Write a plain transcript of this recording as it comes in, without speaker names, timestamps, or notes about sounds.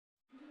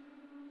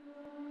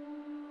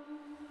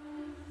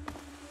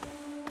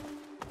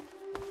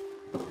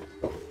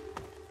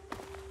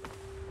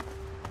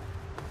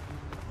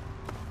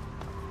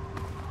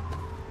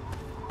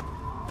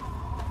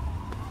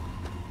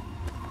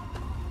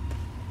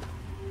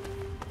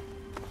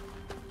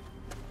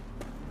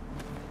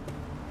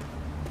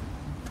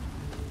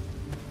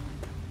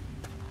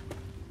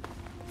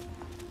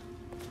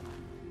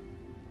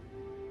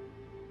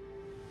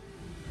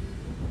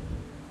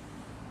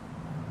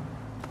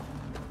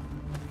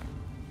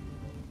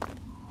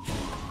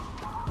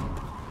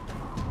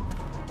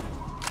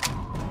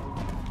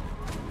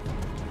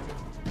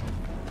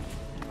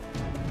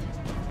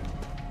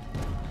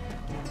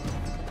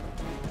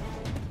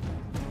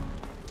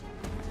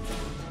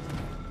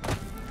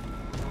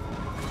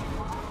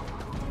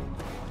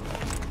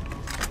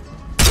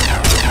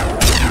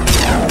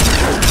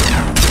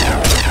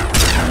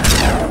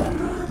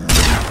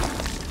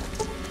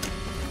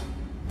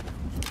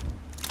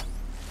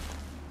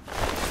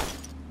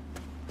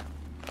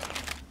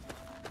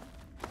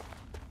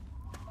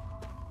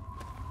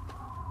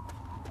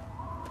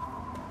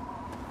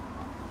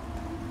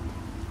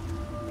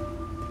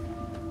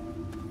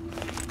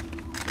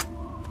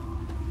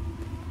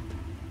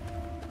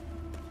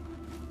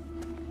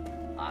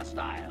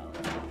hostile.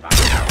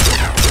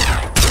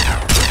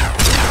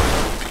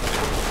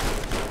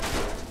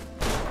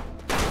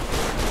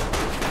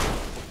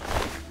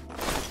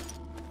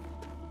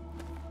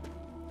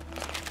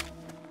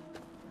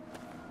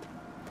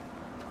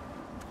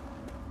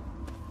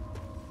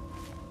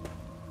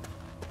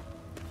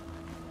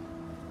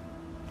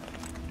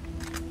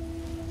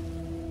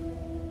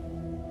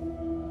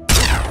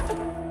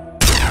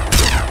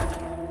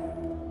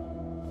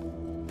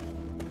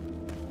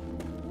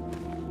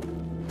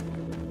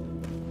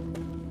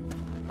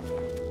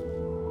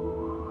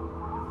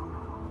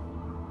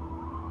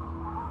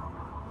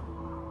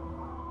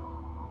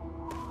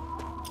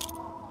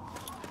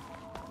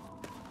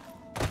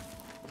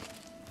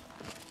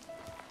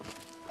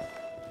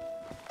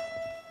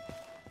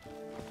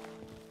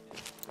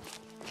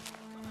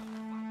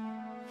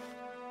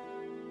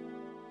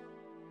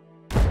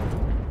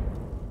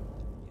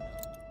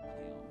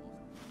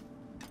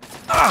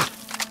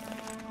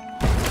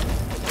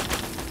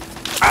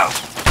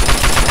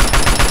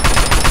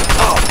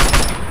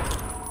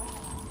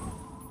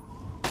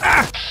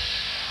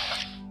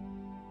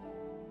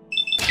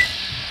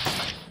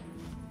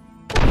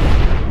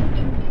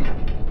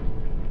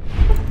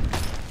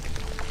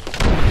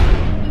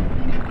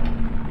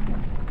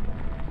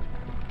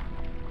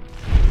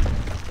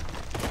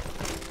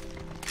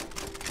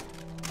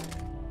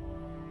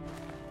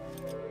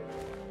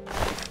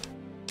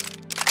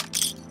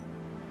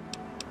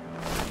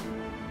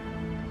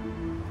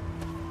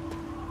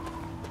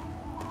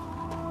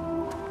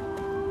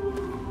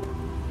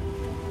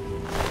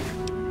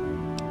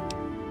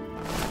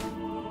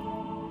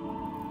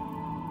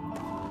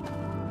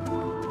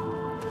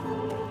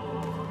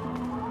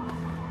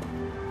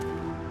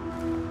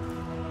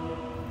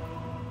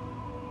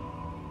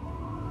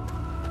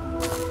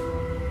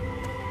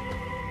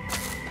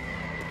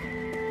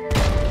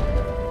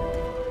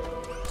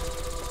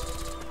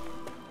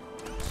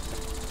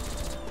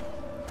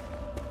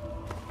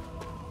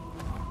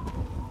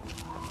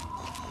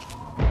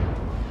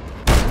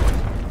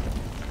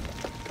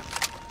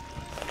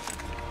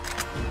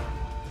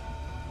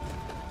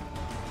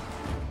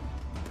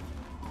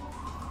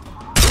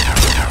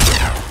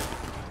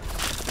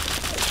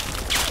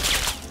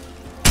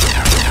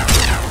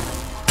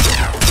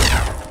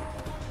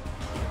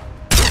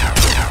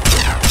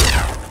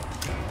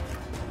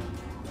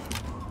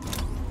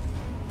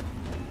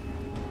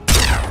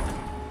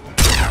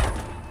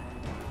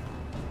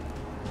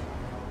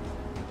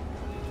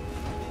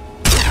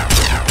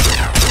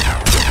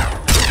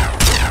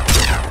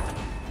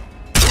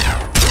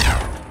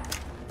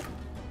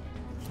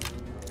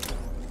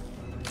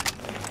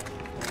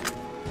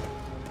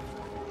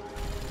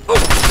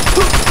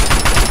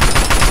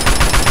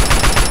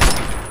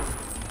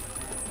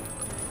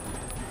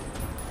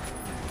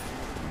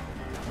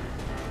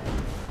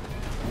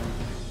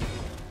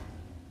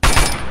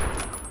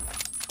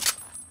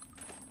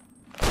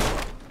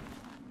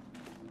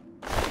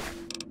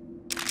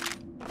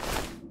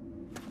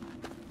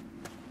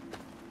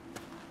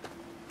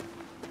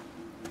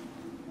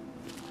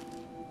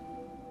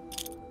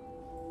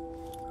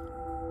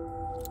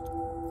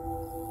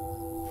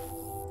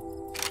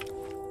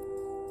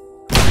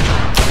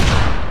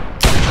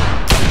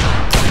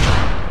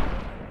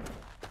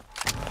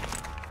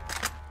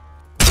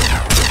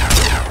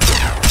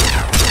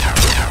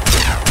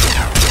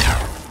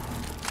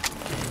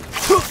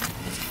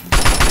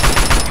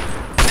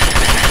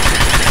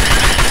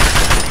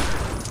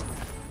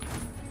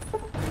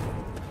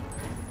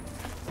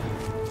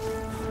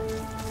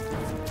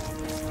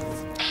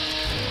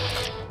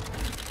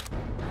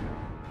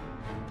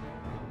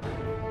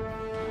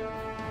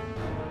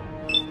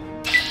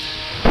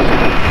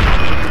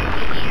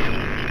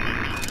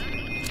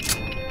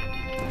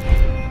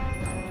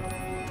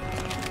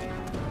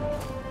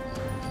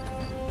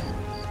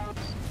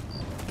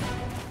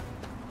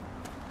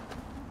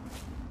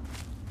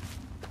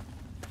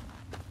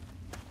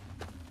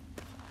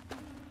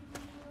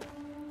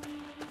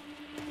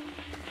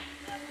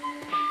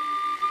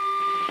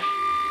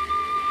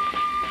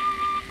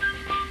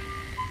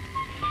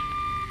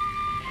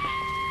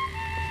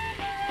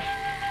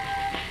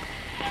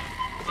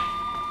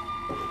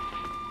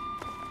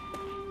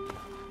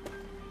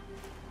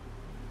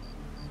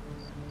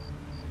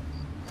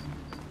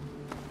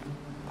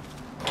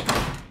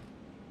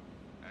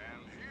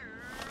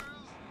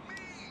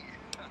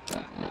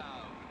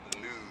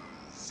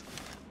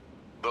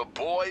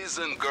 Boys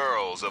and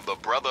girls of the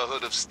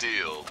Brotherhood of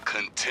Steel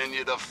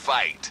continue to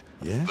fight.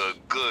 Yeah? The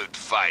good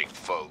fight,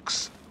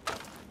 folks.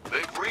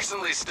 They've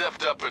recently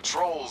stepped up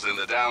patrols in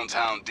the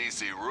downtown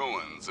DC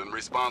ruins in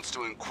response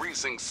to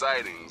increasing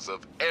sightings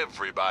of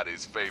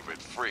everybody's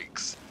favorite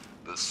freaks,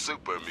 the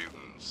super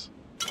mutants.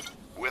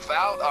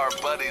 Without our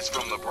buddies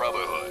from the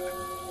Brotherhood,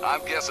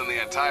 I'm guessing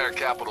the entire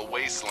Capital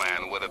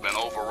Wasteland would have been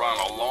overrun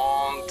a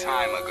long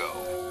time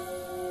ago.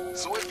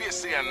 So if you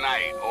see a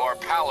knight or a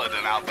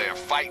paladin out there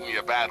fighting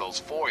your battles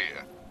for you,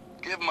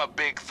 give them a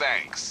big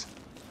thanks.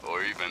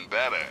 Or even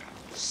better,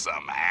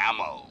 some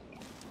ammo.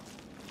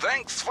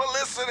 Thanks for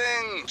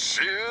listening,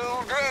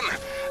 children.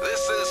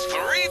 This is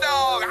Three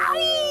Dog,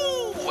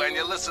 ow! And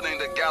you're listening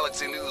to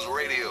Galaxy News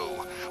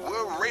Radio.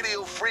 We're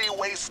Radio Free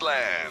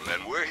Wasteland,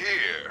 and we're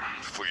here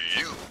for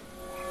you.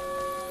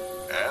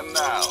 And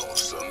now,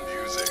 some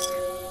music.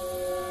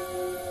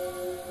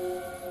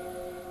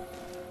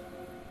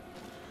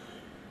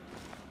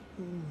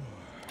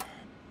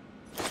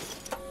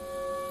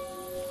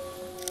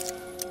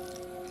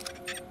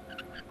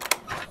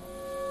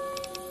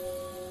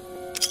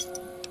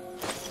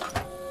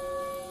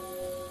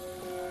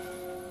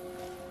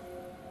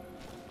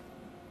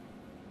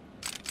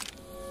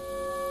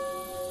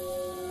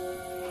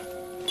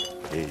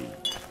 Hey,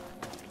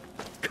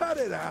 cut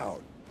it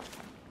out.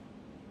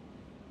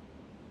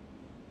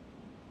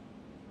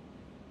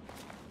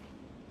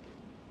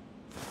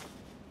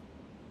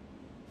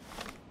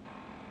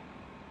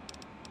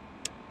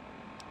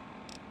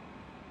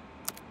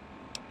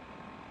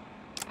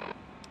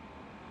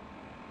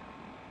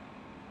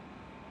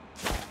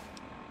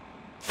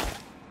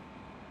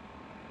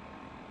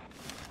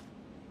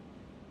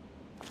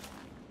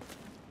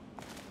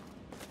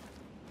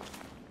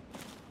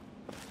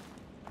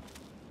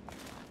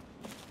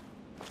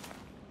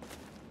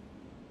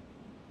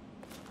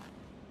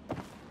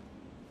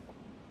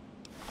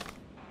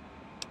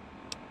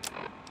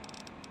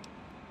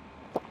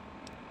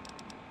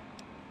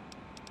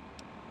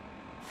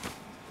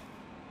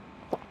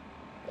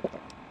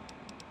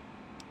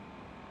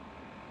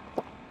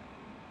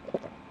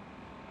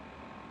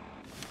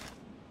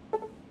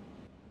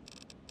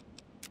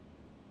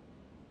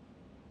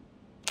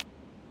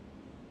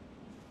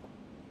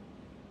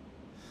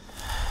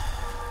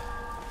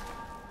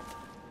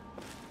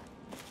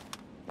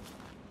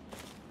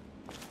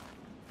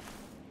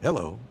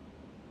 Hello.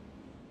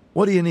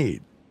 What do you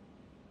need?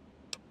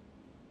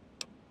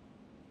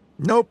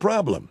 No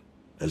problem,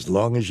 as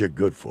long as you're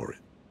good for it.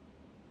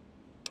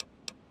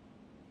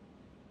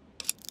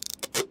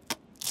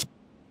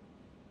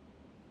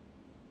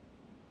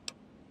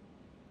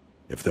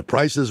 If the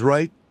price is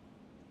right,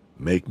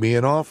 make me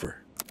an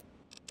offer.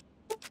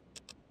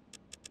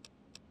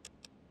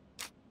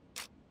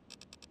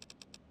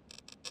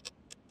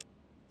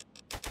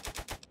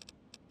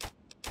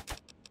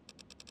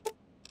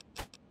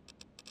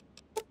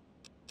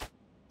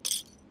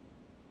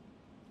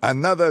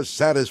 Another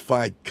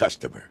satisfied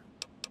customer.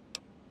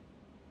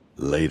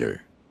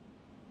 Later.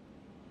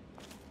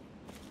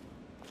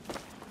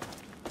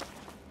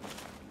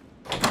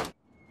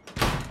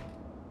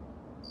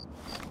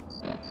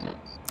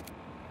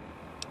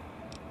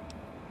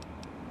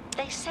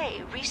 They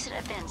say recent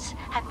events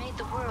have made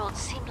the world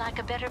seem like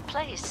a better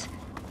place.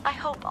 I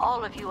hope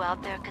all of you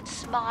out there can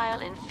smile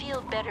and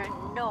feel better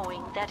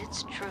knowing that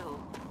it's true.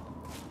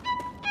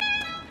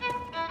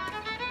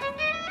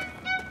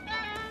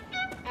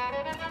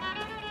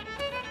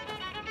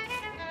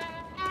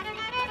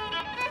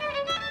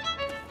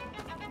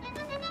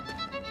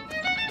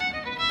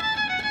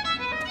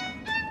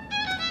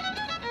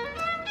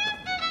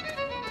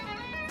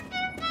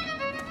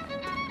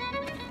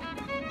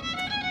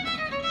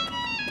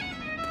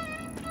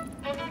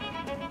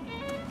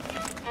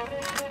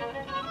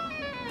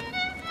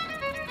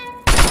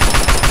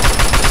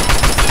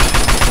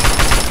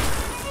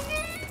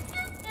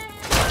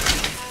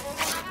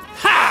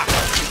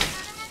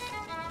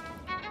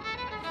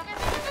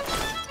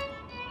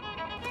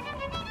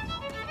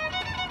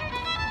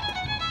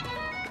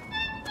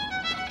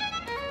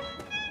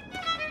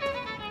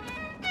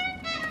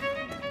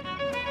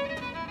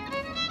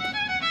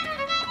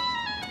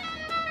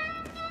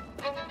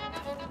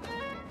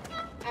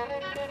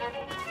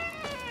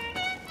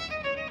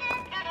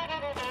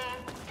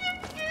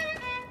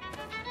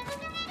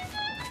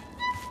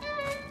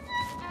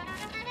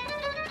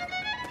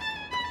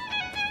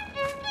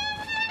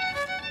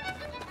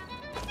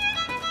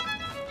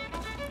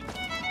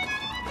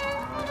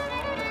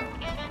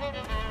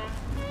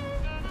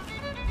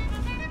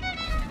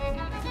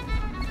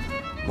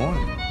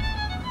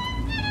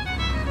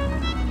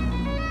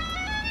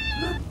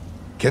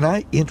 Can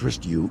I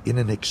interest you in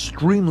an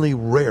extremely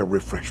rare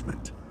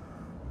refreshment?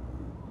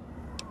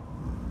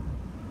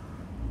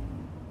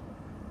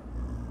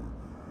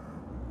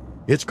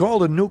 It's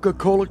called a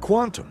Nuka-Cola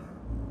Quantum.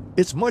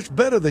 It's much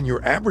better than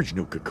your average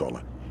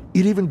Nuka-Cola.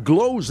 It even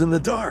glows in the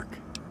dark.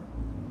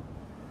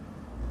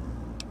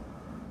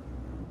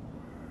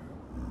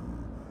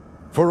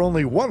 For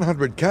only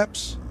 100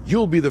 caps,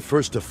 you'll be the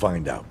first to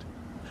find out.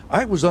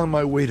 I was on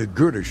my way to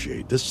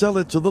Girdershade to sell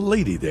it to the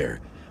lady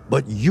there,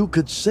 but you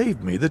could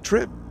save me the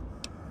trip.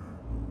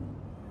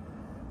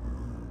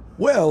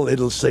 Well,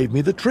 it'll save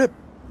me the trip.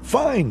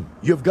 Fine,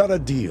 you've got a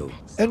deal.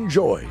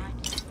 Enjoy.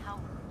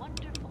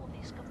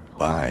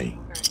 Bye.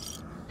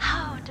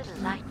 How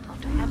delightful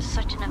to have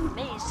such an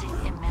amazing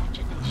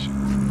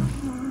imagination.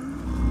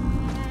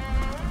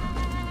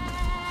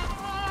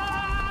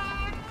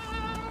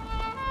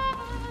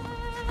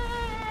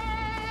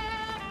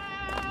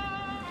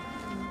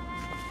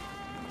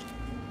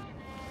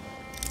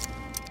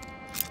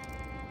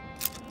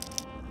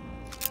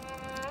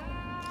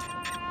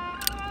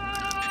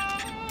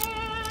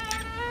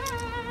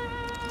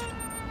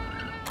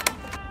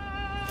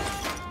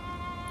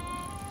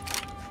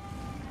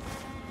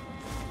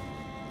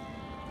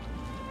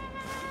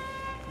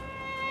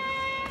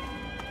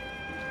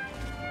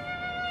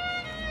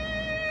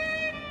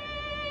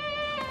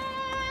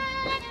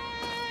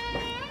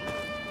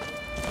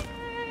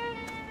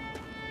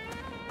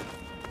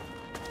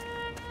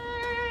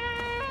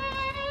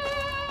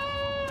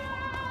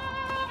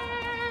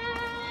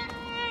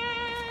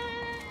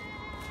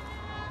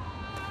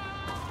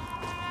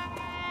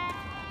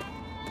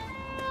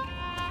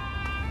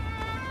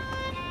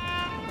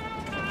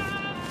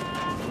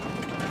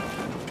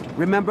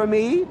 Remember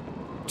me?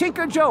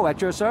 Tinker Joe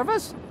at your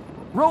service.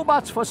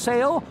 Robots for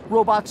sale,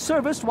 robots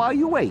serviced while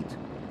you wait.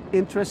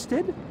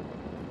 Interested?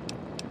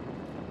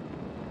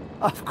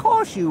 Of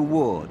course you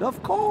would,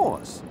 of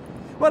course.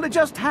 Well, it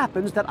just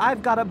happens that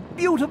I've got a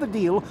beautiful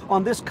deal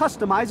on this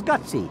customized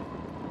Gutsy.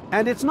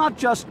 And it's not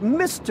just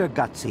Mr.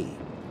 Gutsy.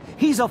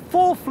 He's a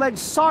full-fledged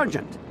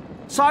sergeant.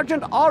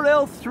 Sergeant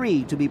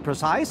RL3, to be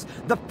precise,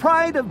 the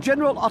pride of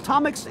General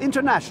Atomics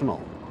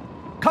International.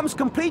 Comes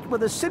complete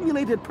with a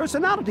simulated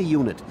personality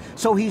unit,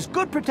 so he's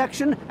good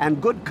protection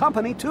and good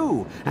company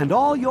too, and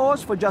all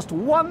yours for just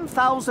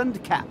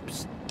 1,000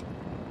 caps.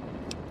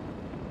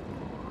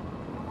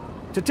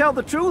 To tell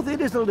the truth,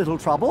 it is a little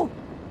trouble,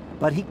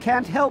 but he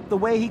can't help the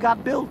way he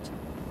got built.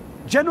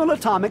 General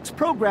Atomics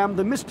programmed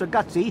the Mr.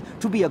 Gutsy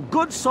to be a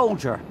good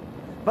soldier,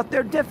 but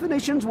their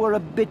definitions were a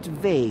bit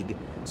vague,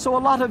 so a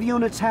lot of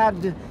units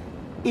had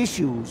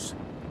issues.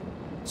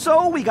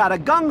 So we got a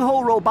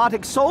gung-ho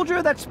robotic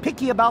soldier that's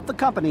picky about the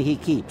company he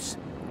keeps.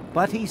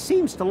 But he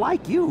seems to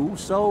like you,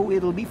 so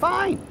it'll be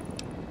fine.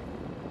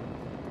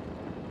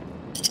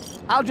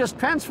 I'll just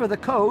transfer the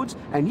codes,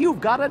 and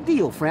you've got a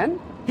deal, friend.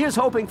 Here's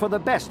hoping for the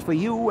best for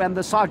you and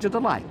the sergeant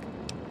alike.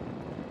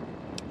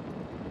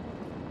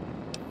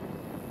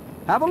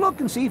 Have a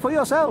look and see for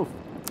yourself.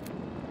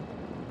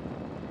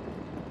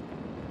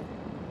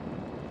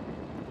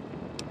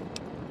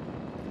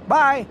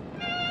 Bye.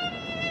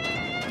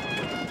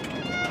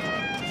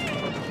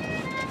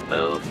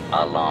 Move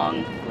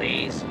along,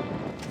 please.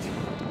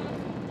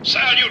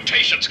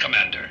 Salutations,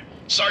 Commander.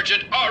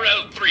 Sergeant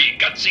RL3,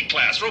 Gutsy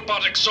Class,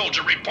 Robotic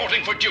Soldier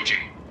reporting for duty.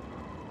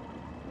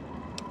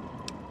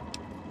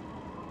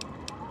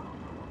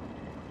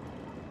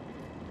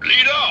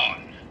 Lead on.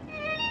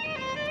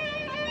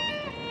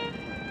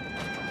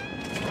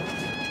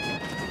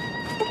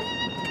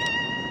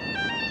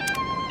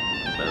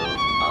 Move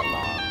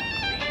along,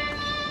 please.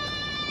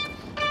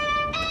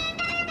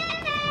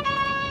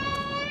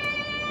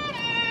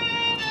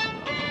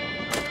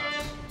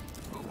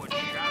 Who would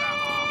shatter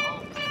our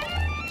hopes for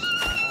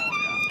peace,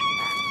 order,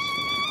 and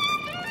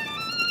security?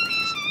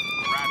 These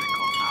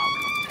radical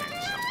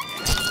malcontents of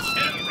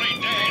every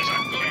day is a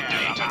good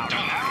day to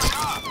die.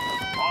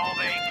 All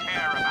they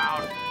care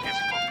about is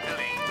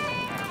fulfilling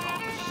their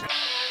own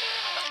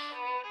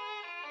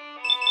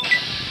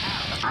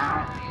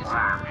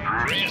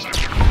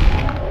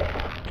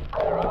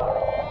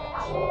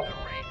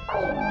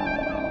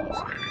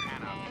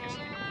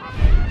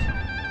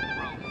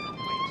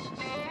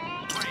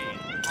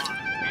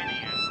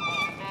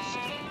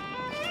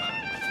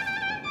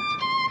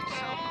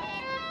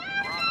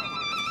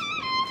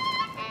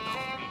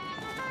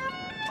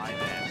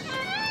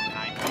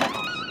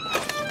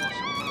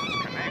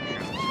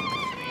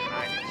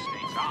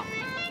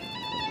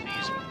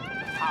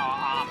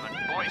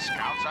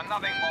Scouts are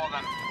nothing more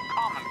than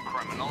common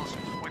criminals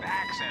with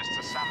access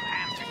to some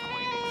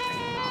antiquated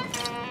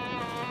technology.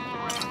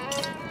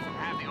 Criminals who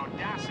have the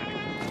audacity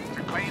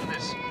to claim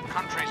this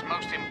country's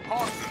most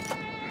important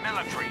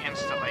military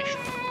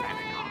installation, the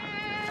Pentagon,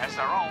 as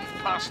their own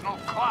personal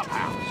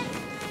clubhouse.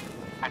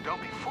 And don't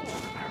be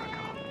fooled,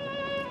 America.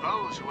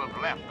 Those who have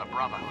left the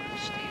Brotherhood of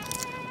Steel,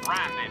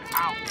 branded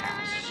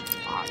outcasts,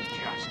 are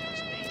just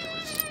as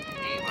dangerous,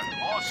 even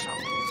more so,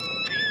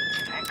 being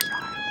in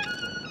exile.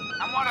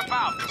 And what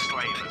about the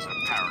slavers of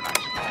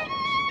Paradise Falls?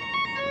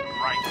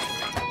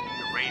 Frightening,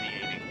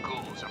 irradiating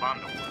ghouls of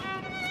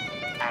underworld.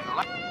 And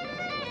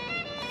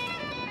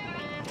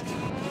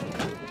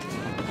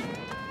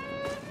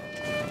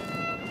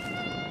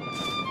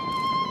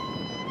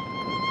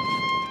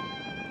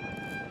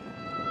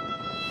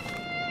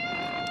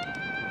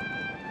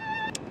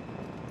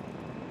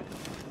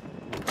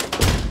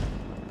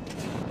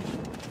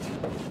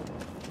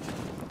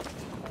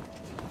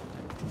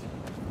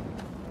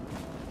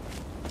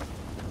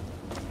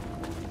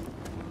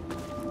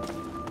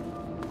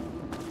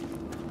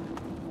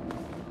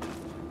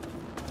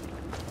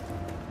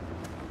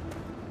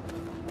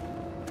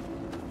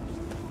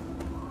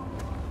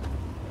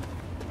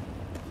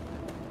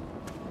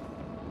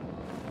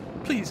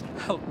Please,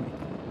 help me.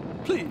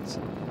 Please.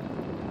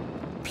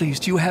 Please,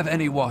 do you have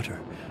any water?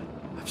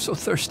 I'm so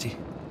thirsty.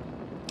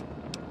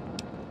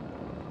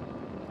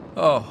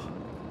 Oh,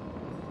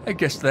 I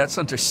guess that's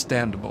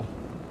understandable.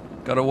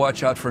 Gotta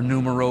watch out for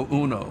numero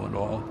uno and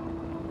all.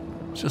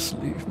 Just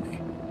leave me.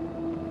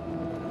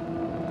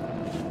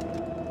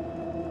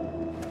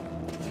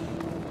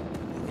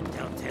 You can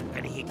tell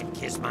Tenpenny he can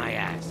kiss my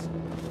ass.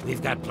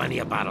 We've got plenty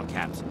of bottle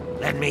caps.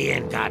 Let me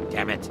in,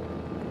 goddammit.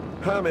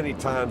 How many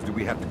times do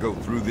we have to go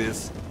through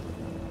this?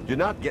 You're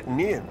not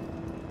getting in.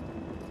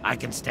 I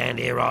can stand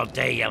here all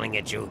day yelling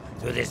at you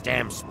through this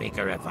damn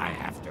speaker if I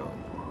have to.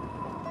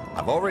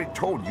 I've already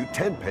told you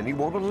Tenpenny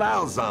won't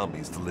allow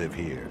zombies to live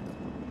here.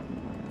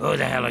 Who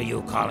the hell are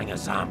you calling a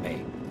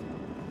zombie?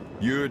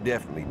 You're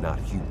definitely not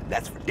human,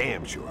 that's for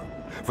damn sure.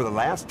 For the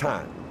last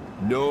time,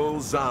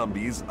 no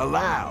zombies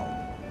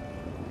allowed.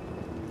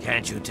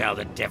 Can't you tell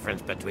the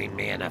difference between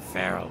me and a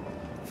feral?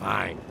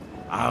 Fine.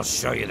 I'll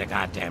show you the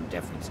goddamn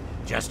difference.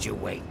 Just you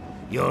wait.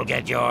 You'll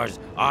get yours,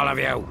 all of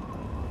you.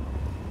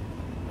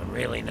 I'm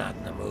really not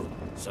in the mood,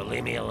 so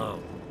leave me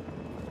alone.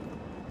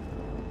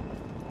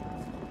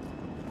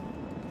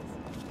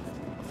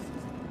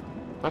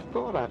 I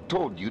thought I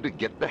told you to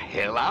get the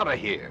hell out of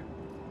here.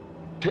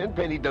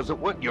 Tenpenny doesn't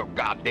want your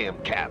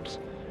goddamn caps,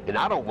 and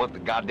I don't want the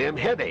goddamn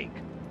headache.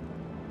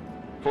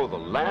 For the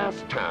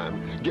last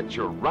time, get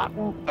your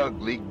rotten,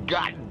 ugly,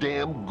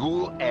 goddamn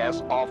ghoul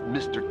ass off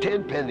Mr.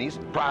 Tenpenny's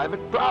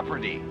private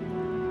property.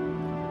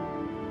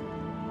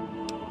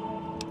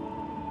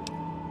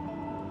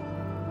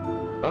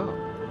 Oh.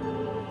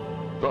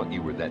 Thought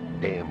you were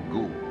that damn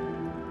ghoul.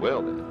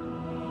 Well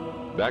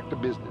then, back to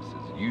business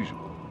as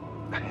usual.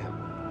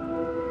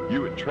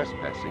 You are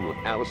trespassing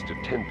on Alistair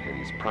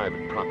Tenpenny's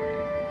private property.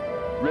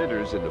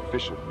 Renters and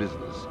official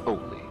business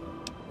only.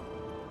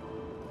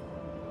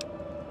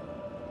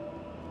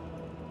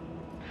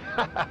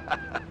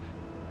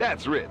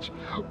 That's rich.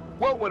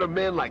 What would a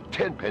man like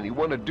Tenpenny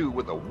want to do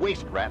with a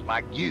waste rat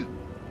like you?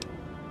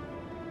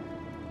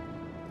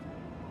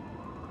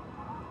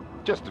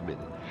 Just a minute.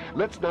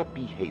 Let's not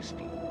be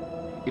hasty.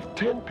 If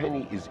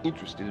Tenpenny is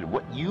interested in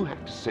what you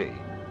have to say,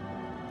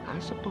 I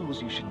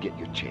suppose you should get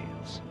your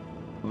chance.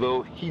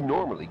 Though he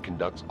normally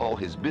conducts all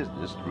his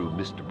business through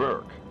Mr.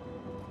 Burke.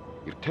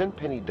 If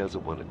Tenpenny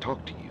doesn't want to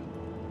talk to you,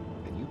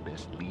 then you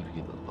best leave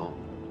him alone.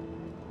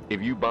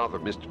 If you bother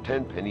Mr.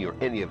 Tenpenny or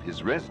any of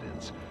his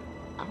residents,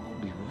 I will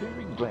be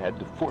very glad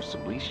to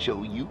forcibly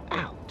show you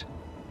out.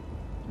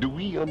 Do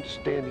we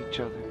understand each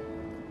other?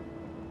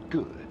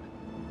 Good.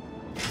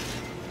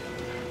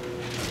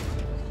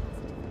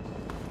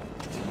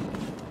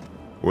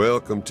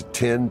 Welcome to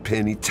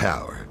Tenpenny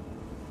Tower.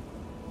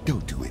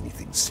 Don't do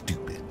anything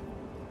stupid.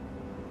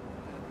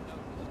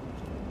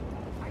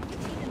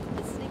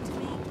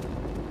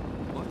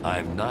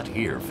 I'm not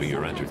here for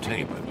your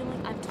entertainment.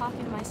 I'm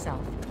talking to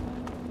myself.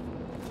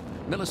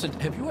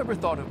 Millicent, have you ever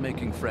thought of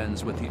making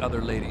friends with the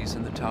other ladies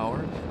in the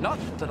tower? Not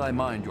that I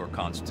mind your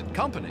constant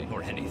company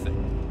or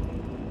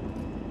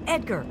anything.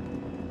 Edgar,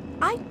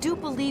 I do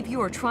believe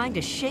you are trying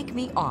to shake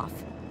me off.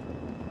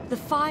 The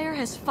fire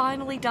has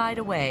finally died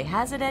away,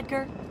 has it,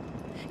 Edgar?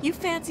 You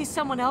fancy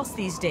someone else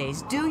these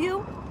days, do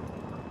you?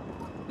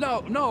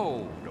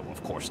 No,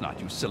 of course not,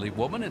 you silly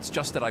woman. It's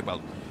just that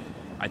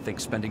I think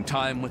spending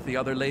time with the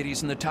other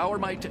ladies in the tower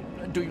might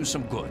do you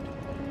some good.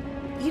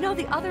 You know,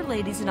 the other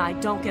ladies and I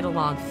don't get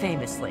along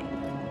famously.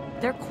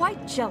 They're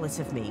quite jealous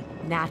of me,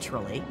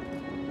 naturally.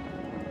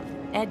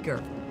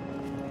 Edgar,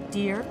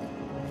 dear,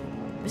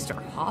 Mr.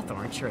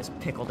 Hawthorne sure has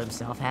pickled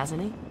himself,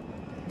 hasn't he?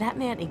 That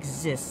man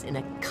exists in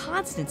a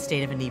constant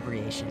state of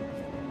inebriation.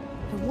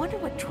 I wonder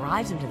what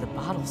drives him to the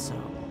bottle so.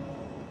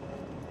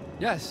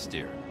 Yes,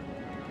 dear.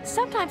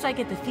 Sometimes I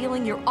get the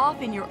feeling you're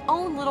off in your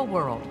own little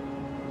world.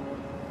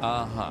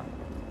 Uh-huh.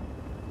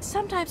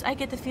 Sometimes I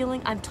get the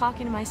feeling I'm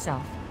talking to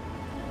myself.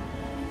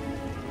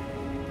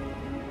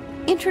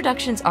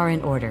 Introductions are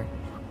in order.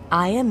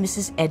 I am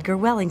Mrs. Edgar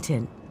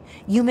Wellington.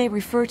 You may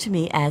refer to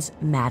me as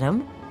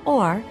Madam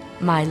or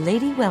My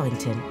Lady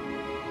Wellington.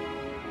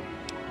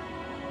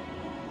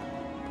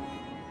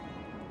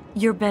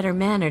 You're better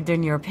mannered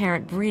than your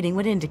apparent breeding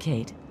would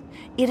indicate.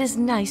 It is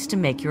nice to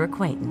make your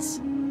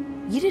acquaintance.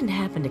 You didn't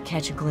happen to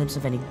catch a glimpse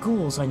of any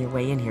ghouls on your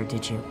way in here,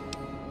 did you?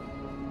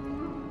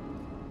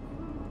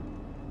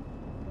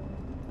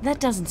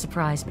 That doesn't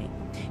surprise me.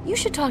 You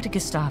should talk to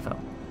Gustavo.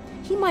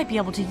 He might be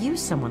able to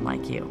use someone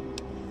like you.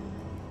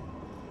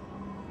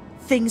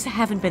 Things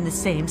haven't been the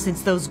same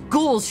since those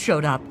ghouls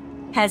showed up.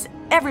 Has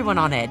everyone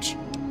on edge.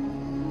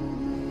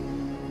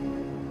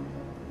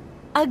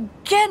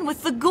 Again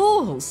with the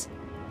ghouls.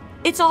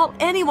 It's all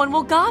anyone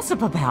will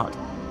gossip about.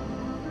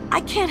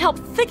 I can't help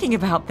thinking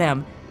about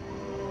them.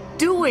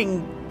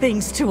 Doing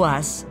things to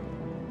us.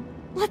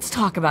 Let's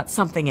talk about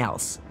something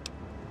else.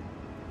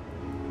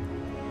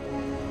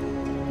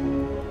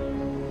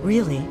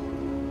 Really?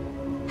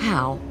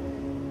 How?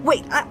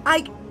 Wait,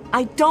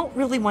 I don't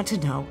really want to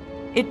know.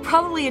 It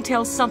probably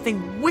entails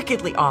something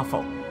wickedly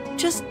awful.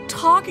 Just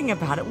talking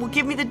about it will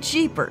give me the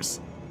jeepers.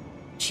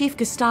 Chief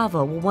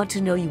Gustavo will want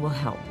to know you will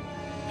help.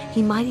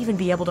 He might even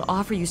be able to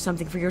offer you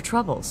something for your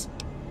troubles.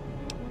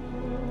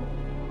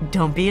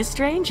 Don't be a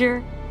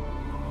stranger.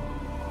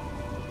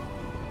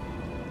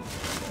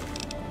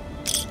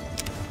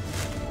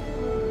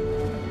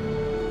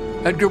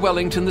 Edgar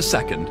Wellington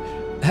II.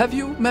 Have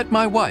you met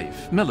my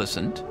wife,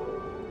 Millicent?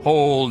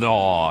 Hold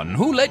on.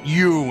 Who let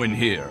you in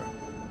here?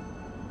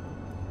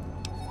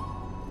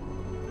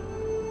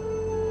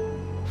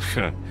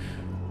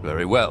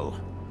 Very well.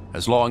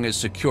 As long as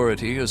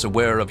security is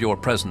aware of your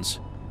presence.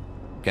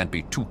 Can't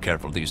be too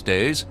careful these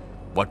days,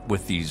 what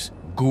with these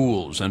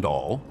ghouls and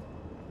all.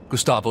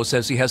 Gustavo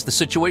says he has the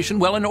situation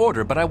well in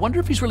order, but I wonder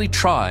if he's really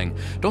trying.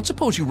 Don't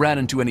suppose you ran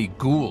into any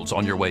ghouls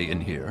on your way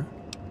in here?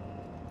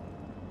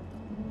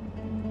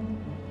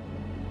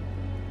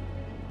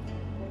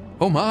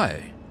 Oh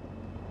my.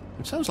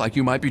 It sounds like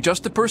you might be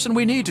just the person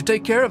we need to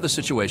take care of the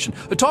situation.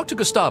 Talk to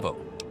Gustavo.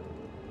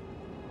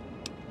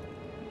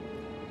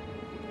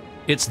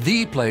 It's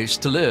the place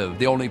to live,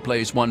 the only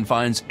place one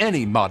finds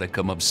any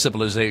modicum of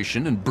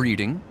civilization and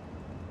breeding.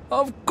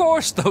 Of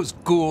course those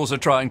ghouls are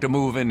trying to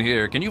move in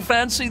here. Can you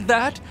fancy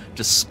that?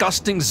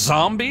 Disgusting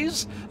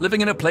zombies living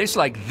in a place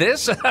like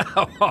this?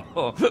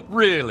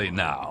 Really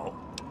now?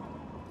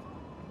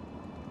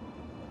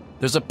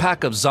 There's a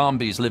pack of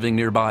zombies living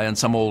nearby in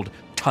some old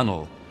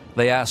tunnel.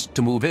 They asked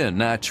to move in.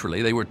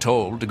 Naturally, they were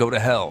told to go to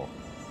hell.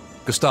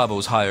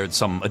 Gustavo's hired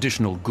some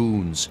additional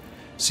goons.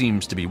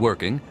 Seems to be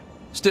working.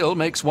 Still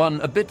makes one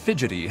a bit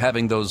fidgety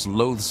having those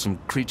loathsome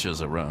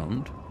creatures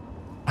around.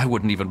 I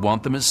wouldn't even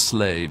want them as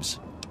slaves.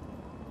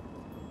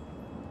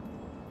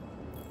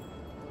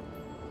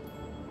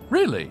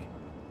 Really?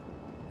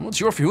 Well, it's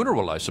your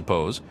funeral, I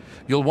suppose.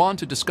 You'll want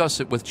to discuss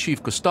it with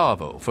Chief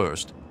Gustavo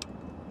first.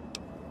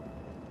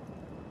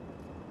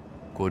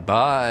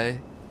 Goodbye.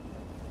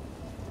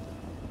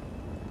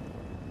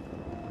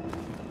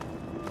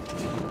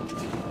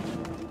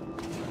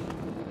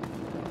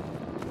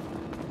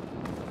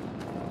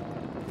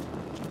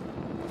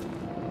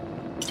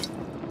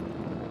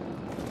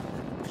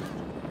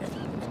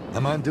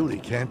 I'm on duty,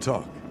 can't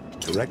talk.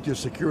 Direct your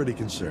security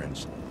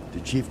concerns to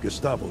Chief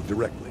Gustavo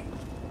directly.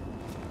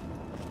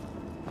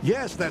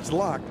 Yes, that's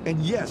locked,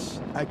 and yes,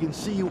 I can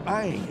see you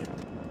eyeing it.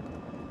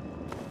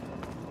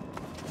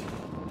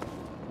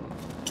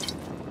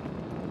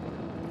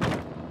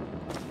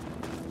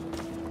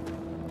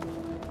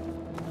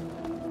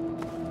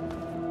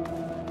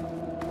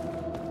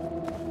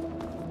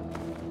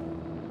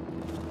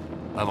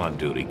 I'm on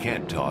duty,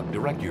 can't talk.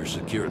 Direct your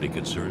security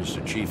concerns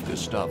to Chief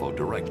Gustavo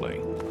directly.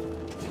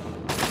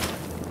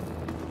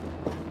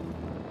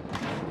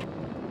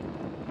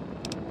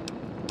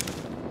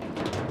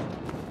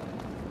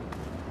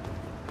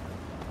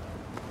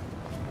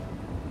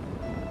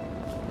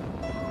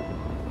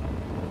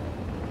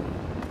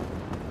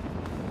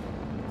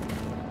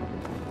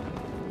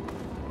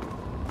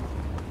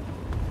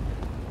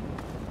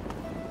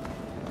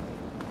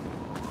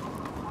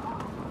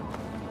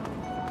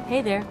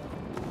 Hey there.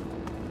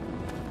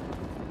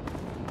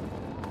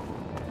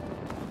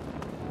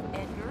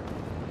 Edgar?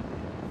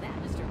 That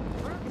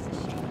Mr. Burke is a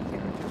shady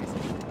character,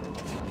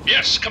 isn't he?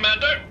 Yes,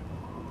 Commander.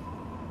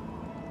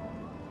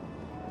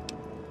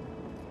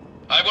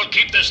 I will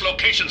keep this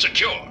location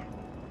secure.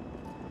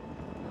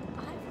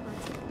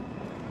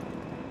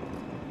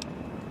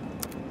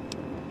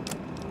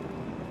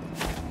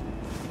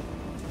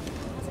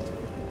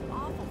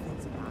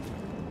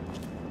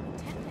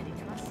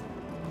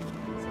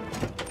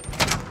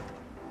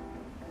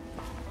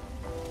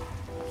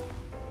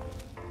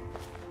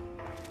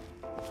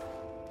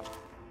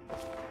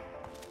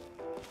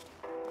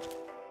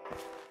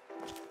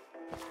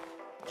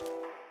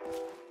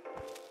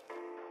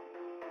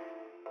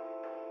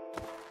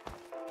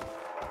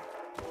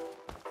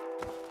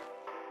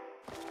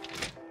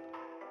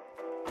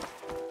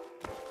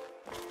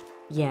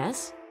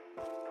 Yes?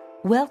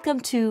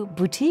 Welcome to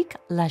Boutique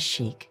La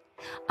Chic.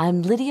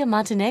 I'm Lydia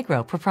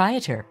Montenegro,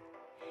 proprietor.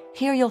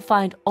 Here you'll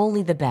find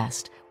only the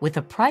best, with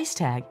a price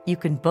tag you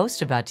can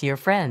boast about to your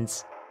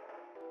friends.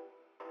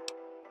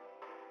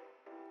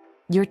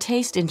 Your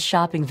taste in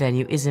shopping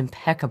venue is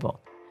impeccable.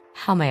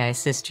 How may I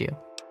assist you?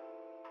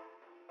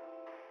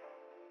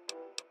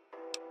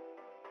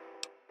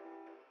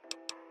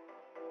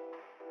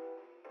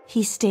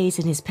 He stays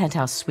in his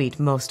penthouse suite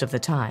most of the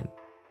time.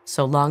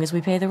 So long as we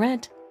pay the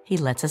rent, he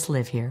lets us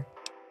live here.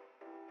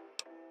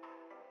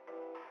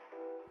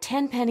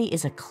 Tenpenny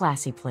is a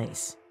classy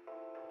place.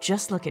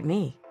 Just look at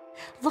me.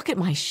 Look at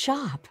my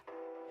shop.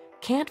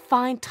 Can't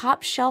find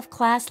top shelf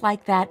class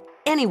like that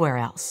anywhere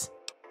else.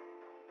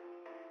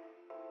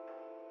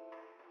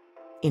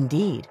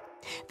 Indeed,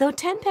 though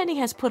Tenpenny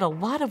has put a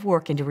lot of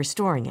work into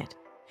restoring it,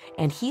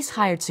 and he's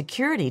hired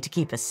security to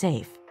keep us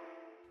safe.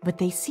 But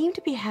they seem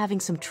to be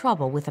having some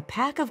trouble with a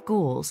pack of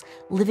ghouls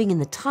living in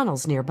the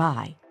tunnels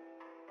nearby.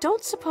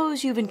 Don't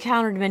suppose you've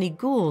encountered many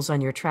ghouls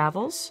on your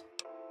travels?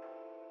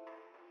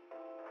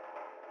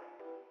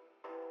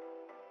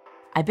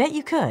 I bet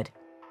you could.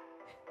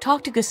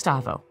 Talk to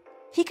Gustavo.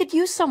 He could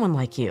use someone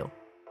like you.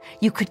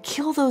 You could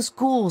kill those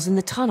ghouls in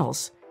the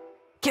tunnels.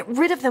 Get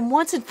rid of them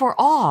once and for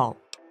all.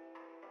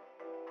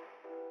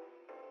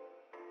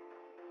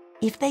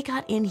 If they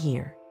got in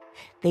here,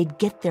 they'd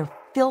get their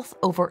filth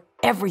over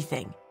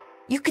everything.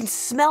 You can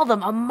smell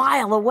them a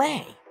mile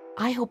away.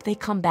 I hope they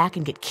come back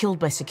and get killed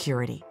by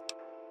security.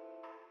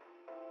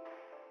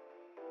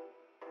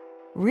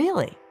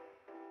 Really?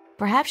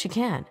 Perhaps you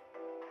can.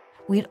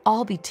 We'd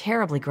all be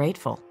terribly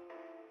grateful.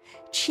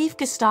 Chief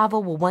Gustavo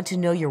will want to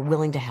know you're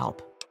willing to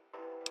help.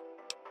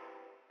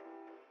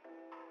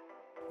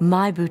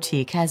 My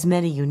boutique has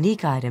many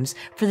unique items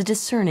for the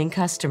discerning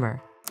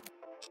customer.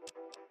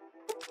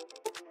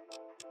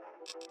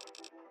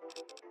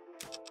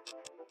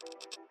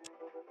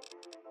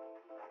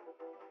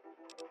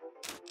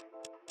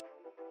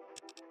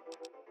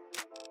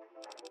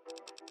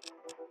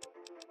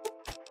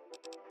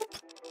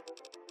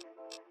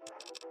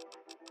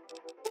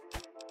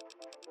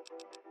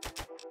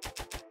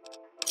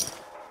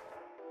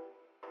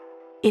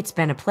 It's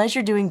been a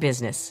pleasure doing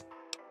business.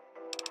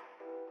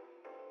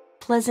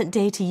 Pleasant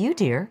day to you,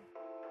 dear.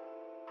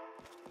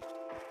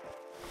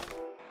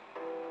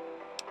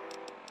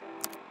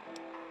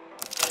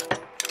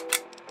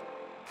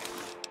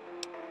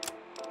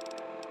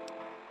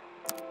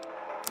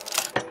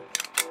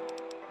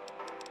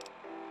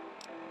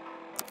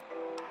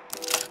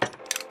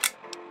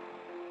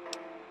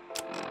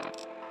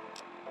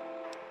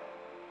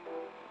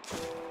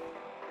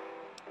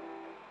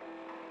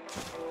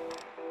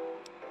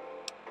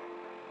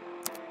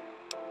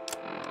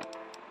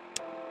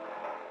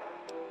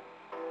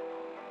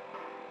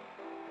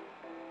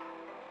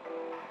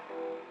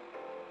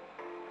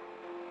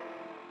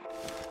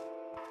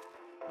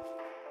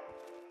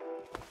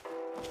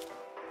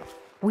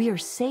 We are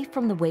safe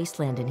from the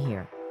wasteland in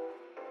here.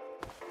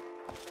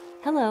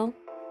 Hello.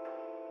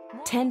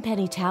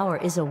 Tenpenny Tower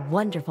is a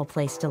wonderful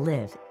place to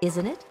live,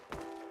 isn't it?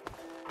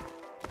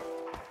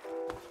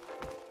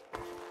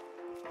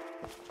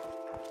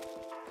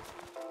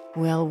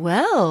 Well,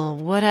 well,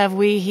 what have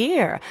we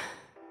here?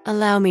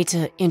 Allow me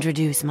to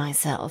introduce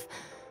myself.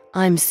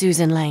 I'm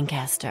Susan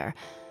Lancaster.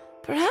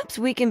 Perhaps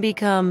we can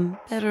become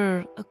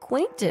better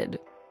acquainted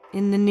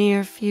in the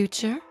near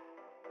future?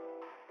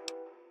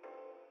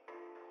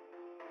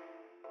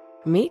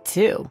 Me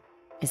too.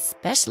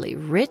 Especially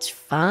rich,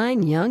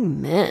 fine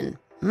young men.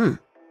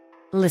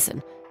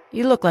 Listen,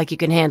 you look like you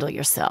can handle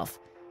yourself.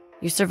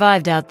 You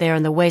survived out there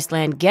in the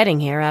wasteland getting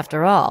here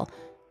after all.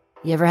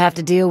 You ever have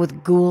to deal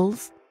with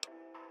ghouls?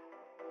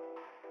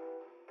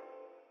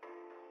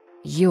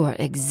 You're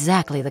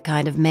exactly the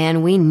kind of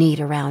man we need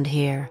around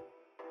here.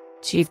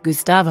 Chief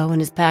Gustavo and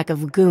his pack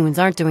of goons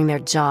aren't doing their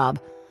job.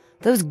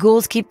 Those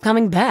ghouls keep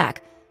coming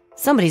back.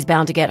 Somebody's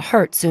bound to get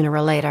hurt sooner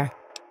or later.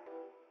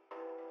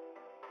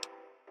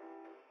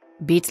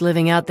 Beats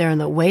living out there in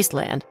the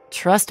wasteland,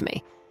 trust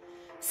me.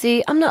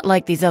 See, I'm not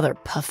like these other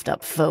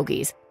puffed-up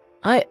fogies.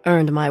 I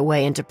earned my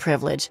way into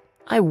privilege.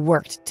 I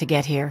worked to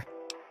get here.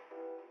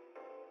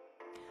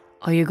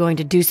 Are you going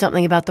to do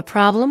something about the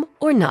problem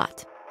or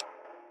not?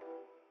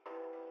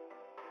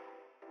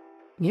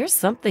 You're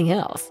something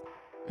else.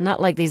 Not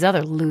like these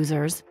other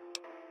losers.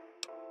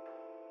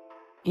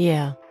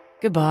 Yeah,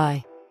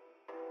 goodbye.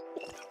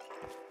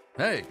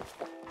 Hey,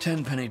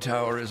 Tenpenny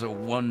Tower is a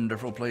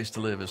wonderful place to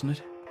live, isn't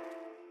it?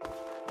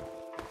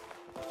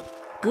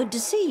 Good to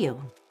see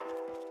you.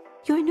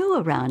 You're new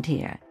around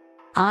here.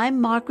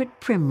 I'm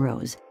Margret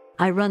Primrose.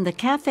 I run the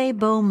Café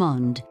Beau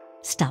Monde.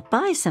 Stop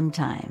by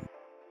sometime.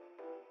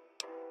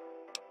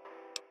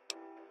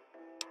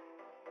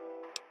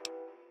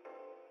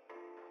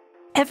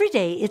 Every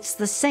day it's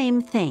the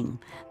same thing.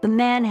 The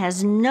man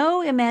has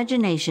no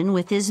imagination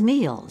with his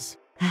meals.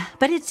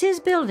 But it's his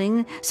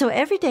building, so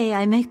every day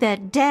I make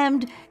that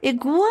damned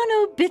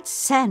iguano bit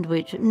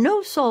sandwich,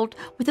 no salt,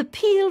 with a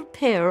peeled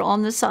pear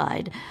on the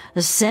side.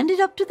 Send it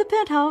up to the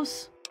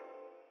penthouse.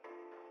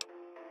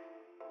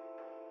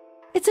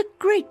 It's a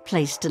great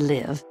place to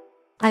live.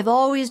 I've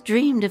always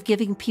dreamed of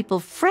giving people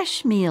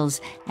fresh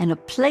meals and a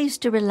place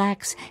to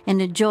relax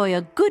and enjoy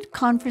a good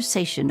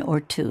conversation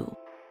or two.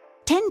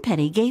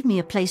 Tenpenny gave me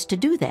a place to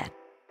do that.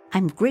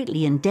 I'm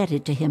greatly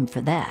indebted to him for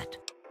that.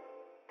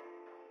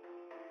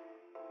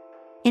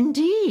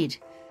 Indeed,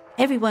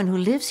 everyone who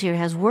lives here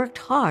has worked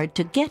hard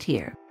to get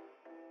here.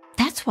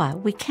 That's why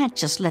we can't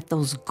just let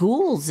those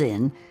ghouls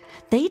in.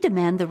 They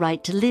demand the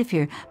right to live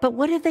here, but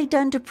what have they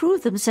done to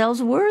prove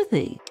themselves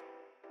worthy?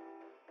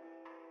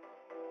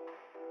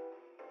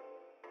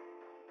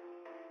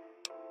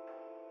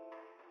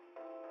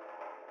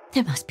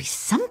 There must be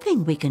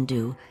something we can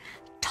do.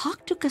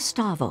 Talk to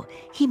Gustavo.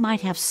 He might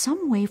have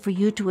some way for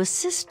you to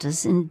assist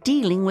us in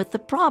dealing with the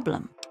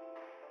problem.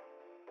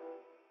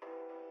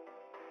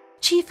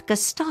 Chief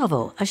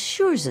Gustavo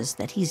assures us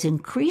that he's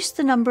increased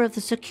the number of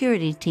the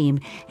security team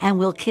and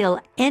will kill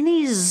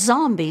any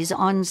zombies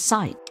on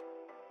sight.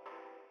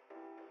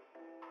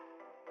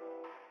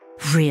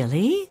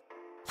 Really?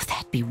 Well,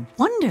 that'd be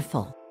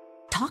wonderful.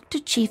 Talk to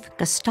Chief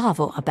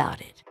Gustavo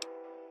about it.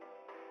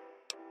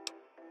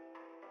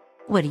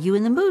 What are you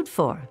in the mood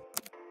for?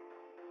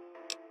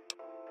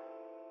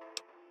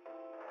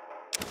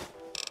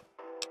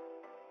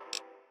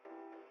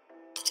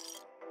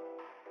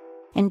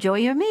 Enjoy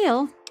your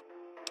meal.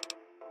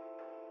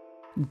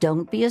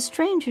 Don't be a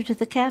stranger to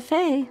the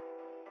cafe.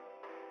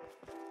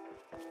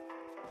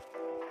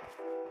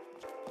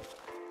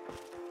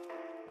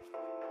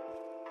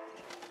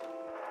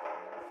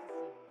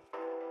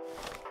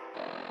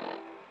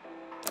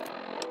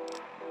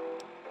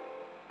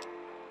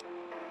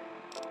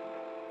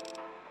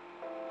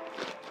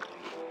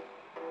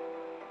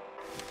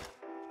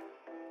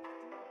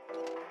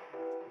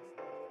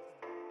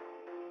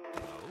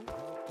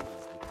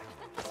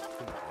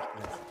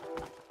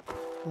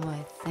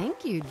 Why,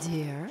 thank you,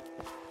 dear.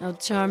 How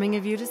charming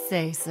of you to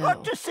say so.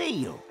 Good to see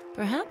you.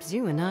 Perhaps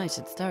you and I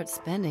should start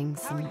spending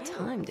some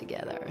time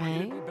together,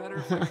 eh?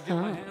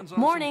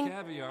 Morning.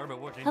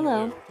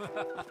 Hello.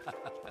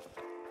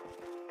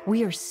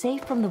 We are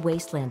safe from the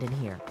wasteland in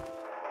here.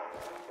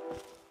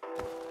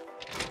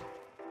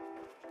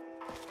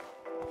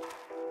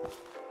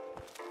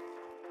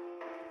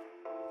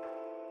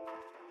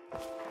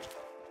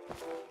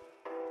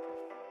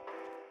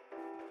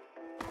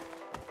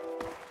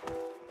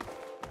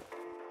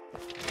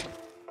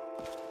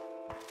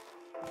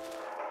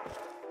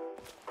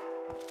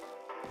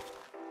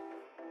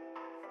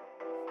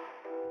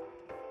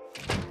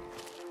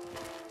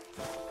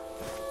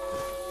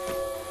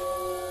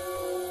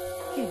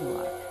 Here you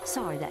are.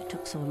 Sorry that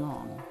took so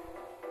long.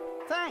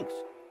 Thanks.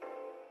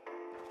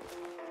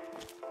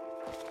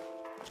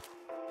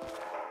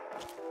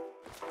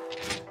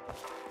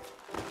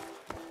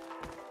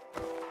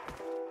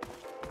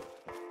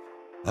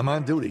 I'm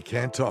on duty,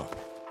 can't talk.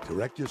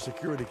 Direct your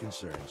security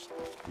concerns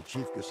to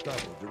Chief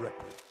Gustavo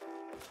directly.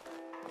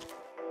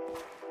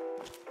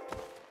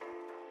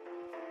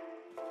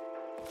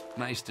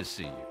 Nice to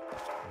see you.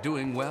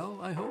 Doing well,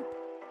 I hope?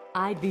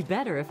 I'd be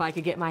better if I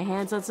could get my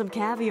hands on some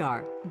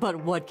caviar. But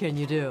what can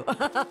you do?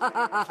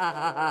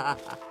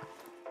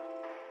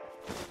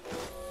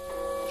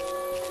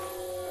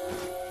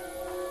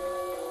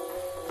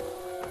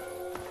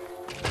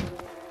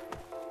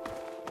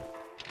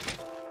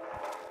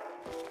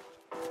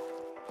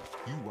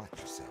 You watch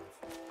yourself.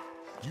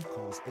 You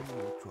cause any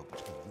more trouble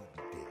and you'll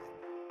be dead.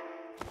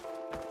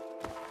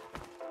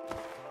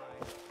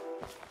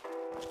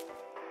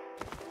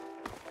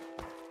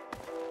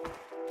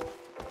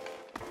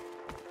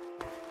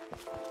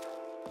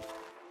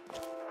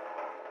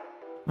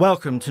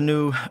 Welcome to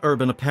New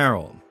Urban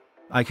Apparel.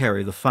 I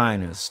carry the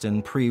finest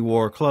in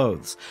pre-war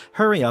clothes.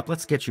 Hurry up,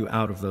 let's get you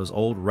out of those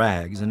old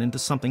rags and into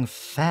something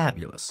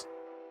fabulous.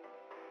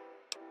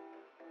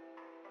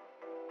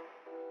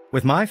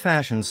 With my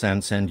fashion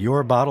sense and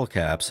your bottle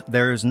caps,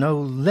 there's no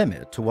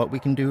limit to what we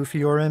can do for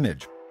your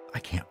image. I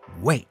can't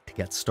wait to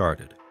get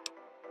started.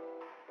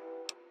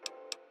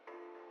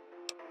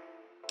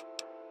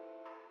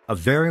 A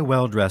very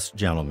well-dressed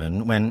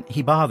gentleman when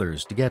he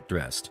bothers to get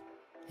dressed.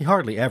 He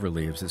hardly ever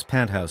leaves his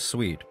penthouse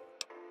suite.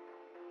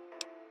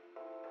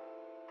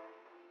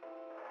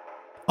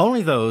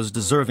 Only those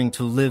deserving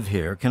to live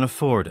here can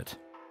afford it.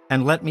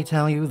 And let me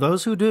tell you,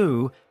 those who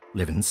do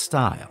live in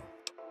style.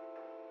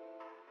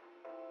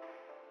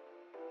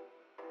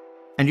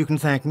 And you can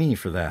thank me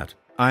for that.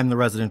 I'm the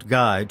resident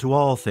guide to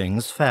all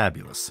things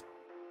fabulous.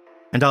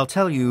 And I'll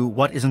tell you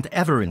what isn't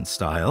ever in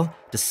style: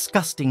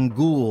 disgusting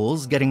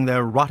ghouls getting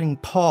their rotting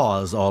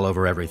paws all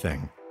over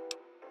everything.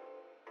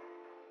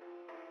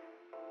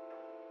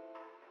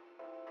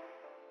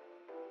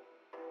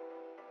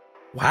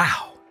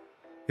 Wow,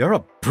 you're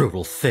a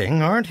brutal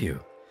thing, aren't you?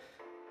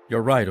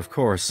 You're right, of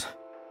course.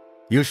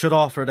 You should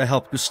offer to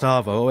help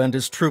Gustavo and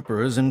his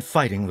troopers in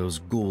fighting those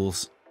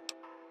ghouls.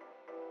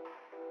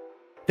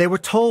 They were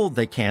told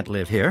they can't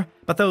live here,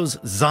 but those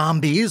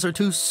zombies are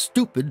too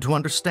stupid to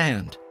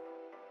understand.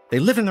 They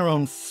live in their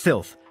own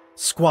filth,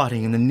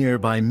 squatting in the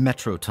nearby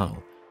metro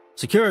tunnel.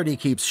 Security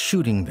keeps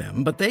shooting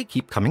them, but they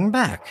keep coming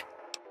back.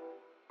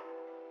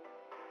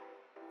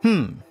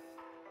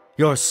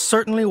 You're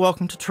certainly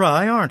welcome to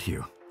try, aren't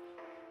you?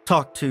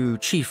 Talk to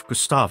Chief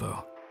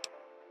Gustavo.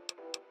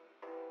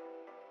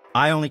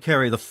 I only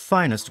carry the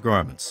finest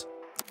garments.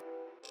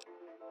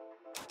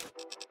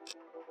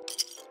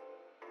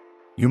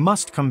 You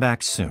must come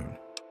back soon.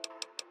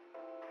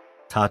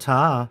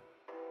 Ta-ta.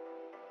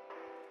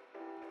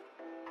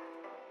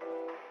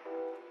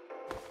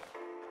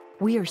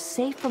 We are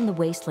safe from the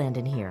wasteland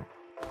in here.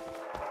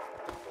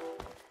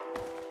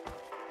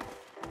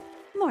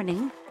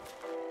 Morning.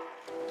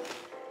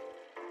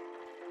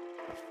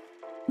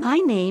 My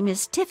name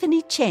is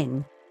Tiffany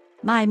Cheng.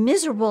 My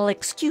miserable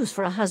excuse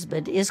for a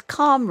husband is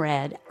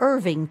Comrade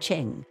Irving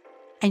Cheng,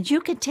 and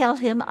you can tell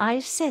him I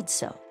said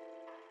so.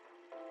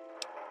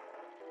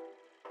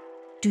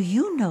 Do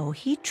you know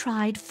he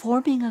tried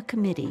forming a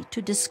committee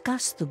to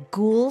discuss the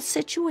ghoul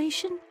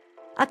situation?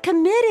 A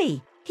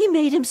committee! He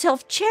made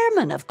himself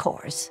chairman, of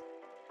course.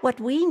 What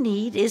we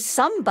need is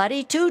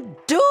somebody to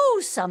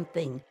do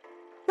something,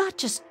 not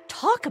just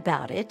talk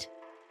about it.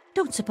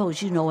 Don't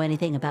suppose you know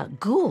anything about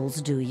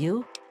ghouls, do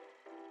you?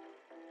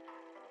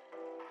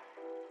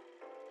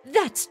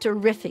 That's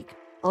terrific.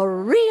 A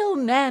real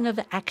man of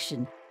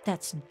action.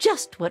 That's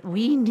just what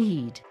we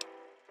need.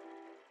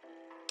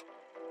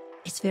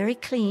 It's very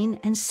clean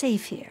and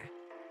safe here.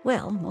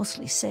 Well,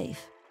 mostly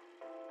safe.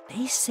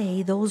 They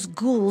say those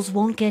ghouls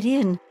won't get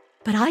in,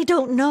 but I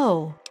don't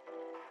know.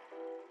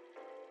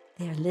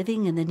 They're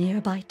living in the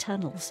nearby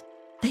tunnels.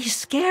 They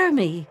scare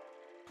me.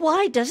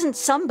 Why doesn't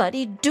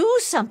somebody do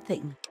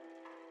something?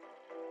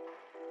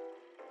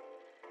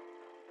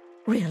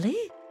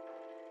 Really?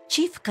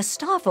 Chief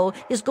Gustavo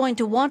is going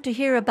to want to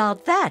hear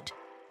about that.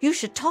 You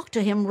should talk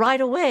to him right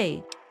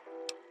away.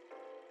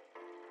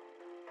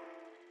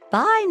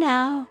 Bye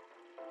now.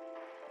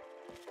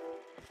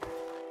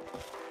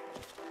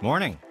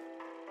 Morning.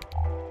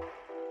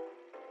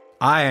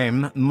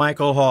 I'm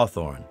Michael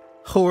Hawthorne.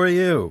 Who are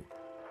you?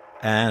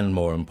 And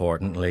more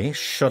importantly,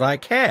 should I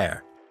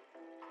care?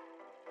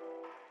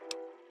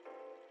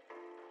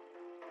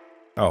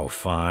 Oh,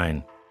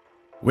 fine.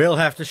 We'll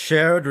have to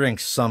share a drink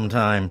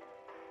sometime.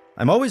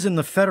 I'm always in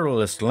the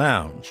Federalist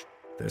Lounge.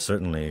 There's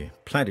certainly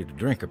plenty to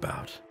drink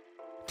about.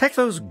 Take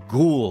those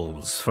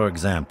ghouls, for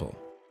example.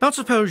 Don't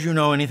suppose you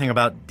know anything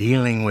about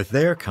dealing with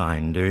their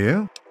kind, do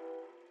you?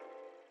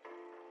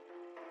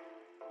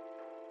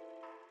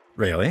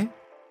 Really?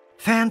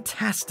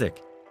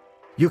 Fantastic.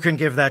 You can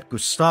give that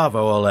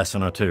Gustavo a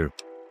lesson or two.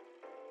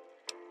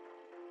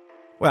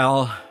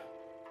 Well,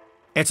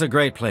 it's a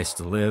great place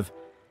to live,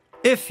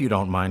 if you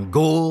don't mind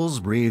ghouls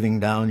breathing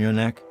down your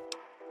neck.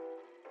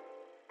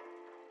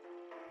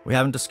 We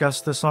haven't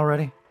discussed this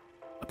already?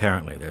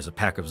 Apparently, there's a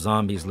pack of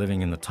zombies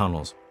living in the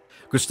tunnels.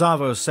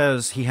 Gustavo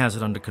says he has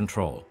it under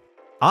control.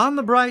 On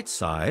the bright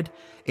side,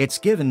 it's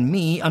given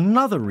me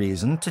another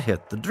reason to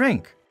hit the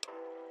drink.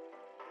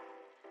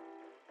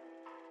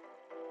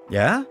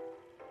 Yeah?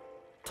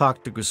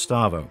 Talk to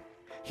Gustavo.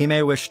 he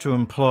may wish to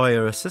employ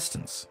your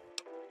assistance.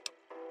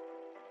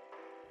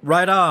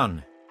 Right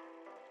on.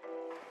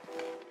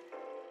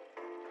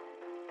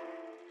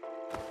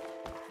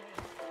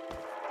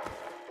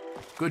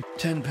 Good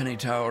Tenpenny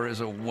Tower is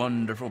a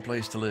wonderful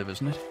place to live,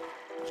 isn't it?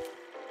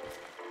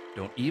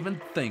 Don't even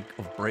think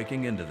of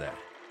breaking into that.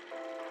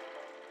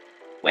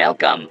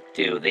 Welcome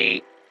to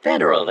the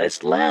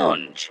Federalist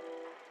Lounge.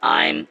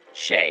 I'm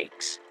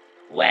Shakes.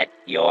 Wet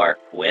your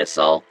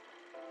whistle?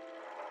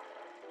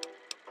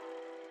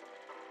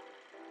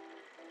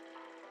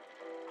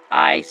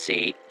 I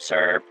see,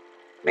 sir.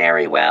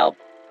 Very well.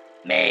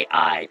 May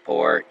I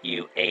pour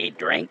you a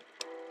drink?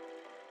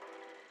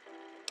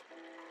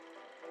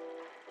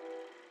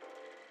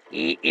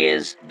 He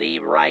is the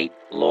right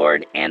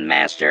Lord and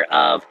Master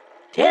of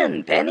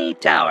Tenpenny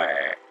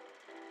Tower.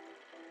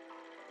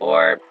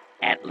 Or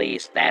at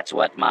least that's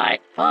what my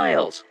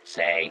files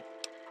say.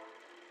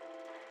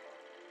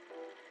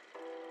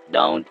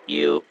 Don't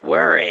you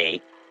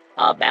worry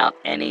about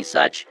any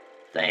such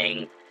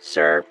thing,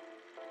 sir.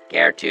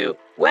 Care to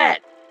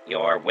wet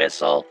your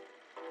whistle?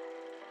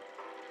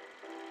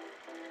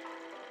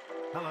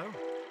 Hello.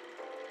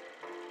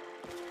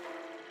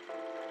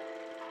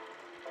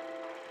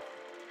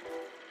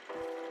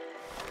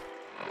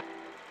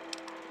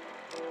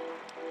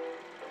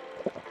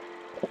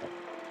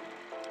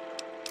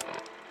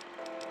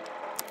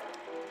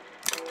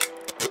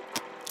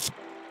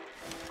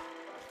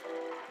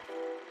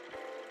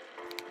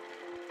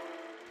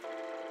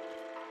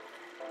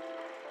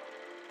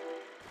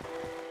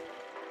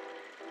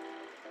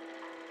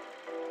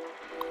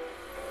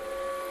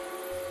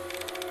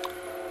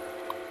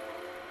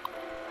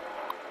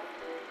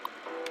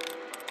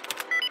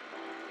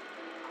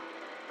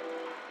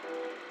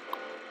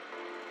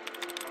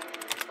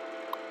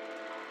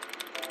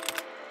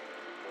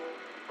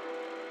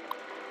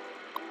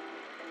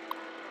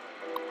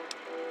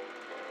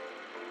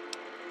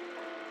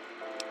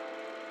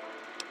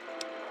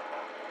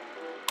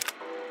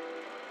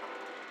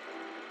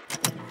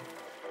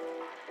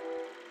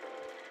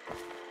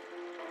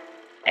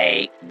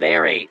 A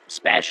very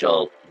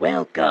special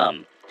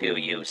welcome to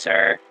you,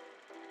 sir.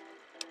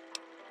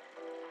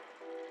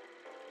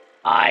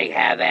 I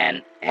have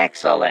an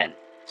excellent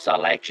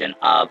selection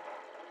of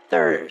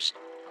thirst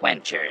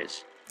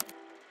quenchers.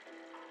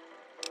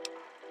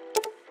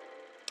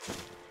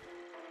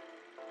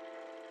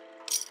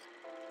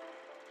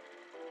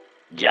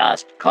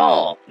 Just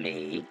call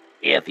me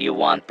if you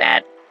want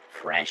that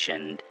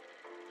freshened.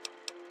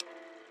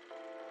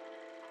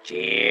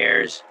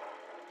 Cheers.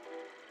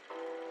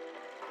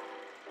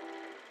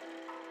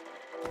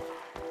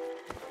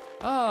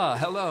 Ah,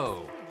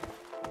 hello.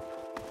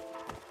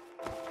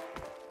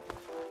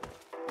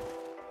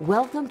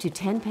 Welcome to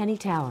Tenpenny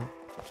Tower.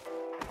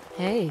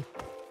 Hey.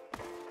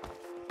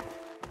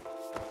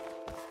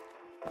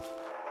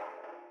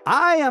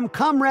 I am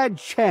Comrade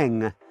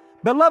Cheng,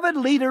 beloved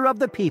leader of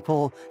the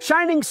people,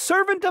 shining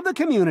servant of the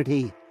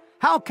community.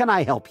 How can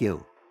I help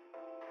you?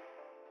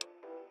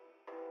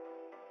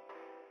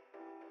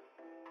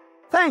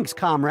 Thanks,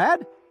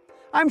 comrade.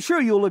 I'm sure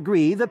you'll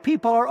agree the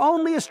people are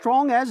only as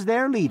strong as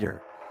their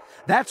leader.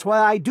 That's why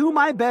I do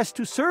my best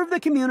to serve the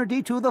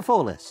community to the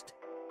fullest.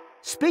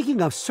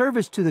 Speaking of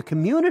service to the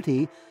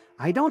community,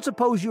 I don't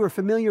suppose you are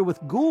familiar with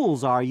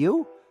ghouls, are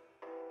you?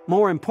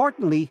 More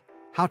importantly,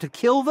 how to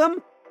kill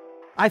them?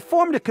 I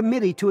formed a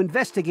committee to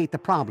investigate the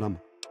problem.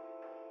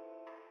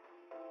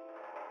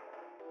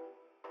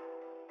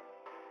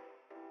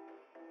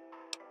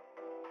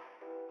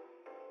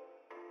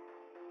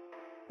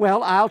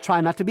 Well, I'll try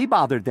not to be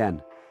bothered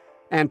then.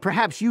 And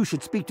perhaps you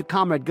should speak to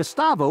Comrade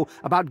Gustavo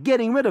about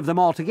getting rid of them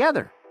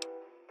altogether.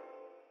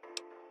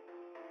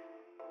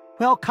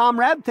 Well,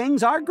 comrade,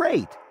 things are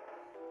great.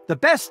 The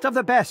best of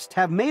the best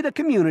have made a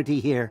community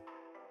here.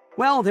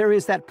 Well, there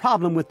is that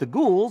problem with the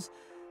ghouls,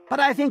 but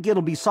I think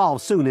it'll be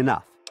solved soon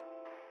enough.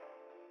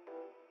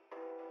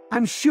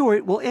 I'm sure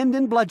it will end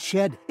in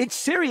bloodshed. It's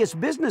serious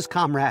business,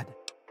 comrade.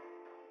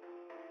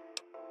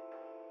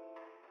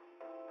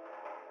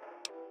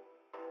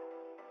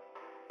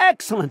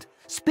 Excellent.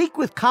 Speak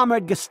with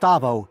Comrade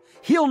Gustavo.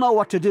 He'll know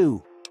what to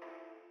do.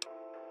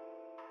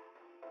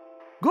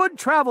 Good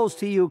travels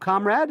to you,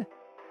 comrade.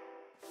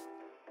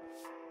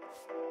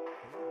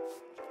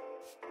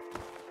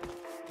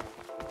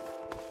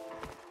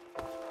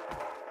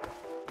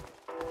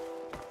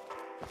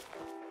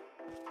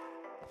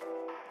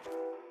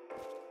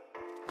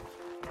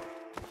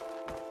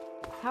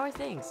 How are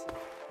things?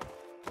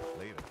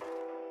 Later.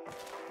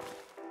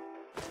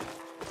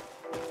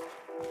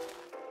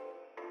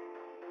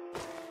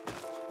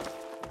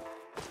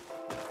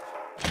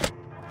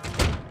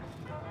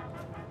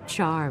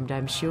 Charmed,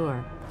 I'm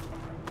sure.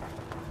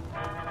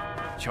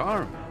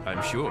 Charmed,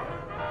 I'm sure.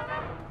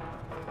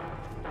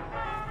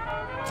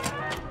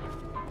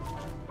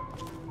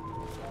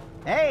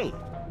 Hey!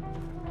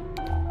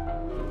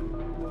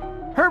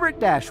 Herbert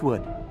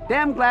Dashwood.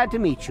 Damn glad to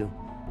meet you.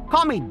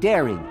 Call me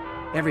Daring.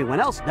 Everyone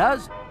else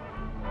does.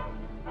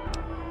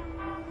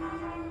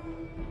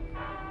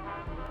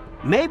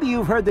 Maybe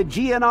you've heard the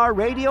GNR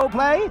radio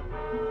play?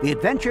 The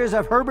Adventures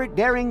of Herbert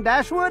Daring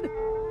Dashwood?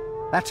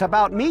 That's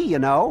about me, you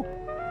know.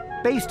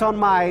 Based on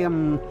my,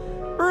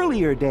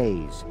 earlier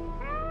days.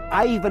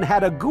 I even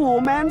had a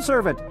ghoul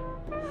manservant.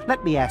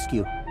 Let me ask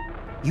you,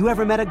 you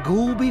ever met a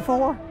ghoul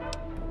before?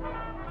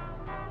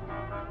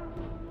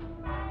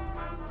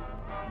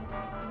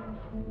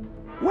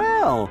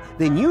 Well,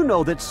 then you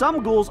know that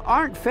some ghouls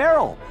aren't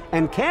feral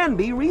and can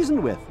be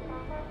reasoned with.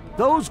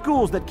 Those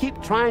ghouls that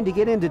keep trying to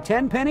get into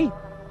Tenpenny,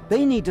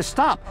 they need to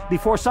stop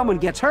before someone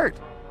gets hurt.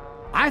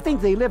 I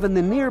think they live in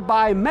the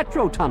nearby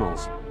metro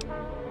tunnels.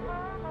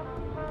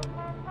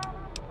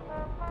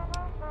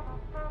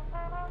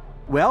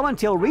 Well,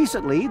 until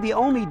recently, the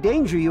only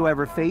danger you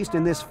ever faced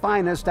in this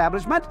fine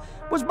establishment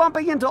was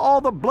bumping into all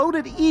the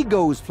bloated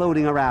egos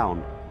floating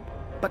around.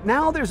 But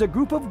now there's a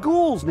group of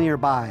ghouls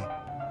nearby.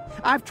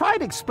 I've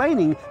tried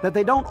explaining that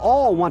they don't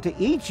all want to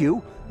eat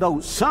you, though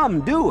some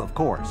do, of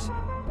course.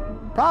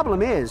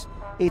 Problem is,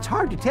 it's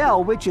hard to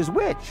tell which is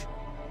which.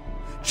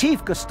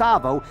 Chief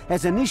Gustavo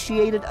has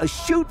initiated a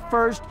shoot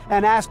first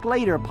and ask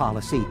later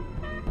policy.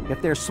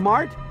 If they're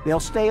smart, they'll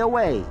stay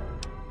away.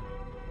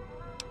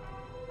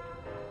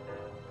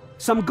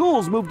 Some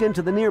ghouls moved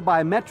into the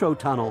nearby metro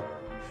tunnel.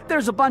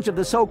 There's a bunch of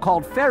the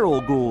so-called feral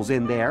ghouls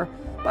in there,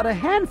 but a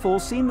handful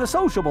seem the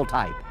sociable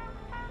type.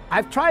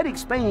 I've tried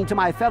explaining to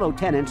my fellow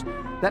tenants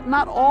that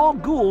not all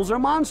ghouls are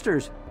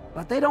monsters,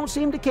 but they don't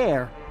seem to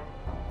care.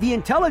 The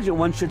intelligent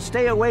ones should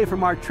stay away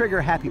from our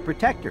trigger-happy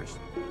protectors.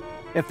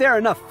 If there are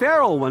enough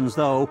feral ones,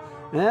 though,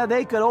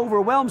 they could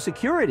overwhelm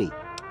security.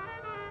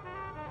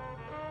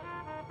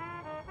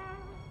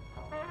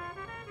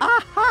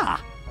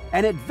 Aha!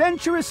 An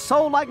adventurous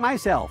soul like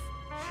myself.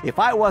 If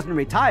I wasn't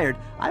retired,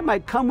 I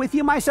might come with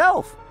you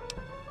myself.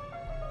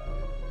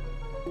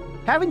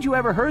 Haven't you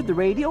ever heard the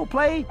radio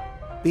play?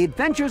 The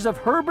Adventures of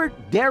Herbert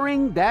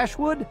Daring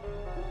Dashwood?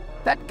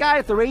 That guy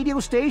at the radio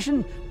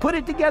station put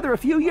it together a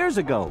few years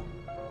ago.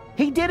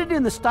 He did it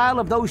in the style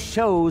of those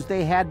shows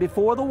they had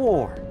before the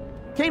war.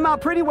 Came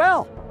out pretty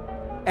well.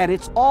 And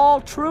it's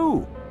all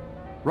true.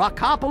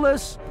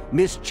 Rockopolis,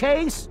 Miss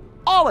Chase,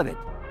 all of it.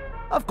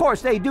 Of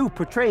course, they do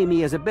portray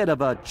me as a bit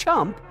of a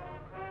chump.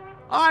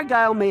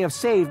 Argyle may have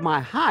saved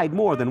my hide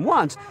more than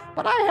once,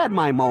 but I had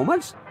my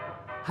moments.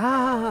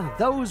 Ah,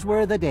 those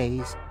were the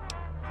days.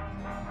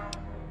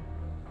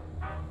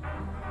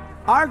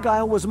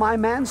 Argyle was my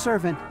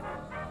manservant.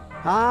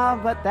 Ah,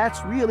 but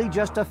that's really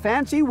just a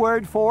fancy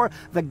word for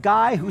the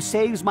guy who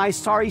saves my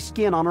sorry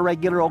skin on a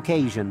regular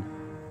occasion.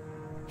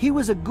 He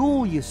was a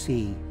ghoul, you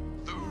see.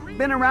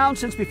 Been around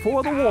since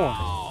before the war.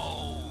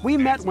 We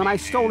met when I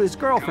stole his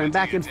girlfriend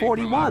back in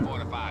 '41.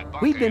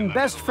 We've been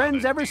best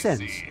friends ever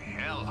since.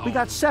 We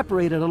got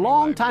separated a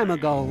long time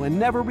ago and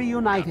never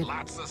reunited.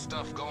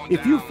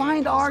 If you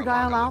find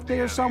Argyle out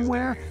there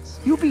somewhere,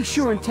 you be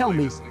sure and tell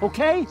me,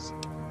 okay?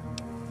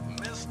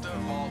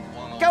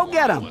 Go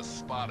get him!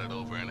 Spotted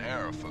over in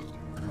Arafu,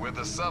 where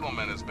the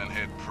settlement has been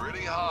hit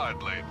pretty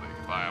hard lately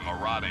by a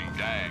marauding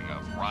gang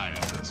of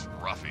riotous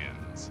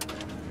ruffians.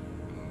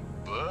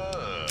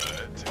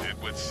 But it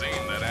would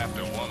seem that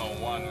after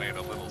 101 made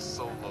a little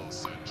solo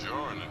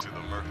sojourn into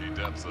the murky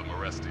depths of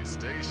Mercenary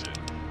Station,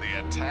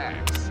 the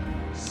attacks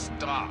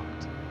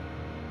stopped.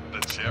 The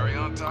cherry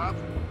on top?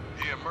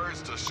 He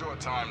emerged a short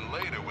time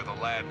later with a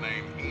lad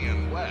named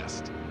Ian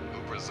West,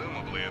 who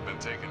presumably had been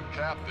taken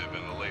captive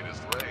in the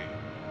latest raid.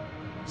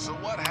 So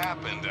what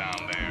happened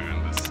down there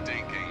in the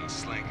stinking,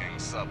 slinking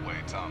subway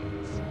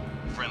tunnels?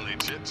 Friendly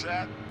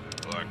chit-chat?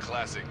 Or a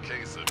classic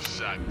case of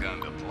shotgun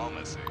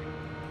diplomacy?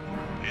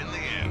 In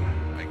the end,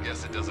 I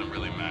guess it doesn't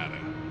really matter.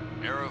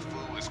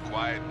 Arafu is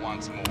quiet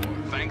once more,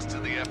 thanks to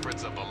the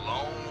efforts of a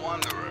lone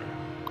wanderer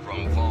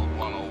from Vault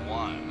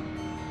 101.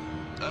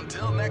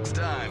 Until next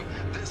time,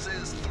 this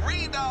is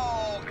Three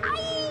Dog,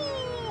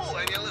 Ow!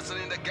 And you're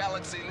listening to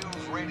Galaxy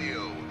News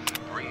Radio,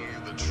 bringing you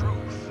the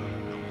truth,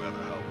 no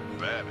matter how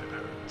bad it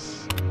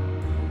hurts.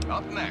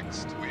 Up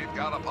next, we've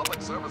got a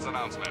public service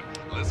announcement.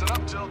 Listen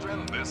up,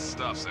 children, this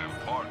stuff's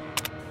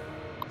important.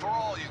 For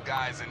all you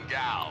guys and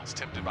gals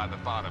tempted by the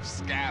thought of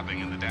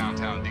scabbing in the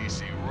downtown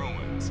DC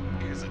ruins,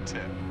 here's a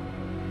tip.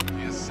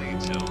 You see,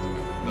 children,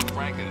 the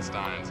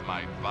Frankensteins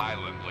might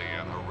violently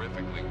and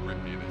horrifically rip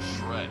you to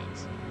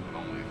shreds, but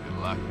only if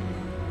you're lucky.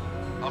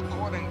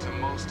 According to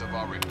most of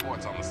our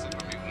reports on the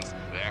super mutants,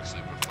 they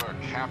actually prefer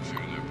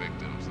capturing their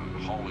victims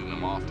and hauling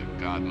them off to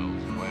God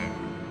knows where.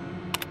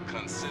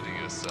 Consider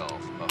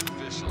yourself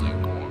officially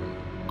warned.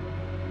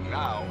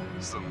 Now,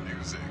 some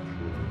music.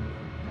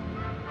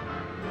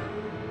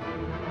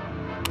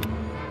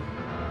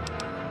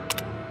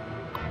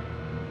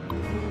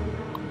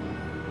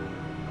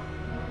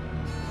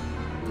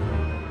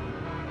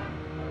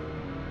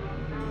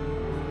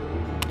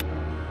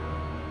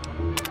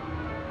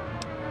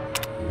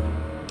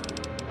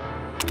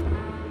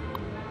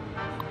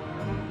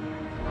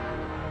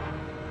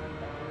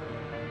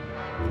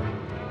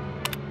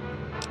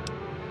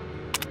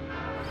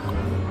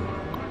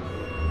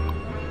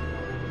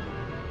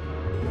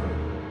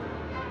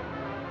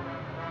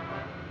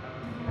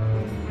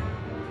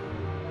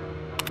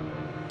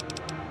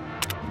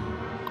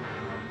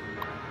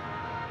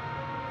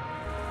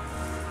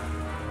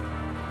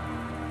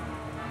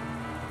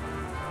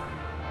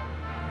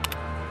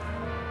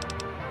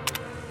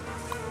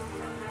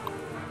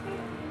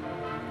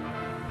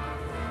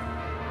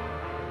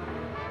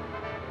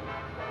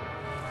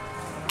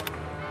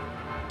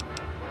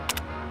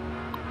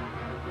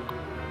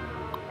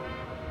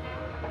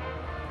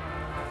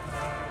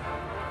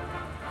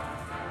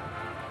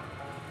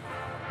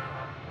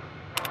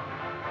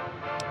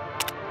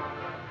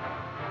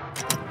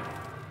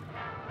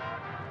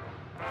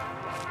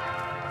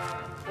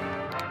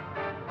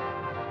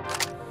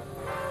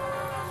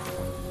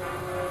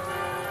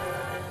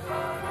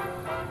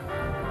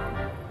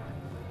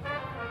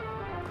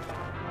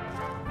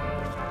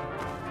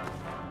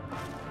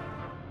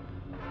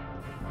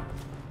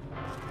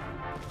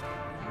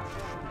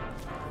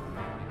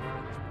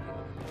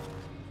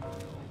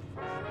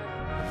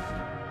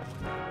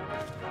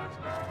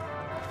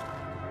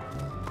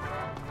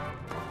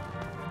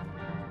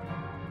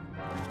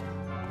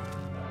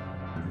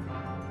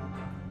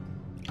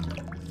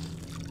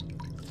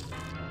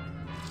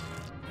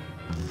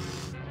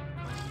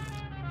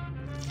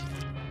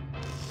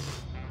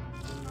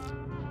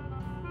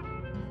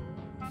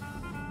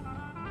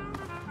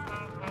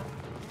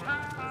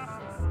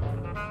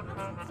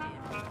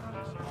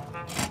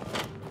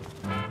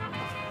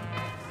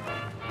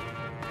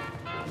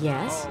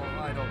 Yes?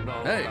 I don't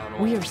know. Hey.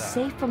 We are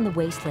safe from the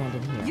wasteland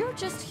in here. You're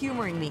just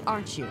humoring me,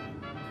 aren't you?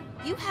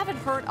 You haven't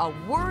heard a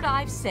word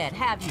I've said,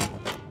 have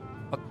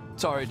you?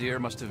 Sorry, dear.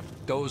 Must have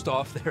dozed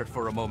off there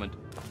for a moment.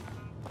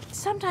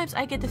 Sometimes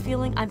I get the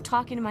feeling I'm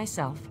talking to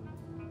myself.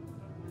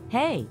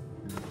 Hey.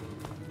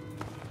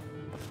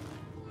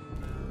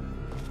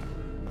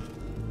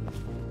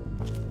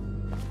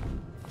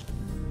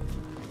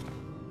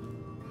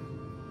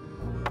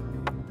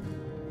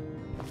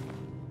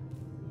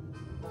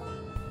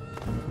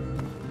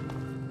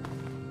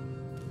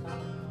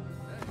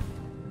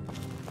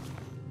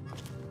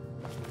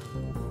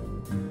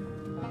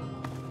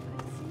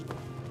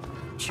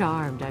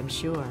 Charmed, I'm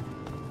sure.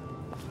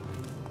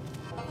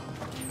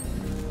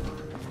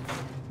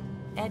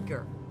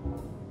 Edgar,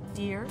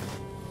 dear,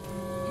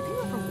 have you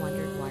ever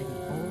wondered why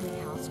the only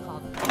house call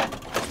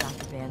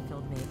Dr.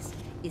 Banfield makes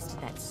is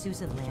to that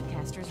Susan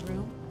Lancaster's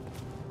room?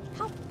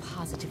 How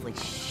positively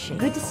shameful.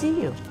 Good to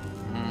see you.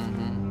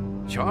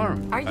 Mm-hmm.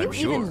 Charmed, Are you I'm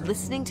sure. even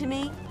listening to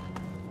me?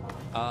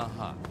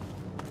 Uh-huh.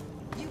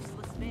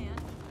 Useless man.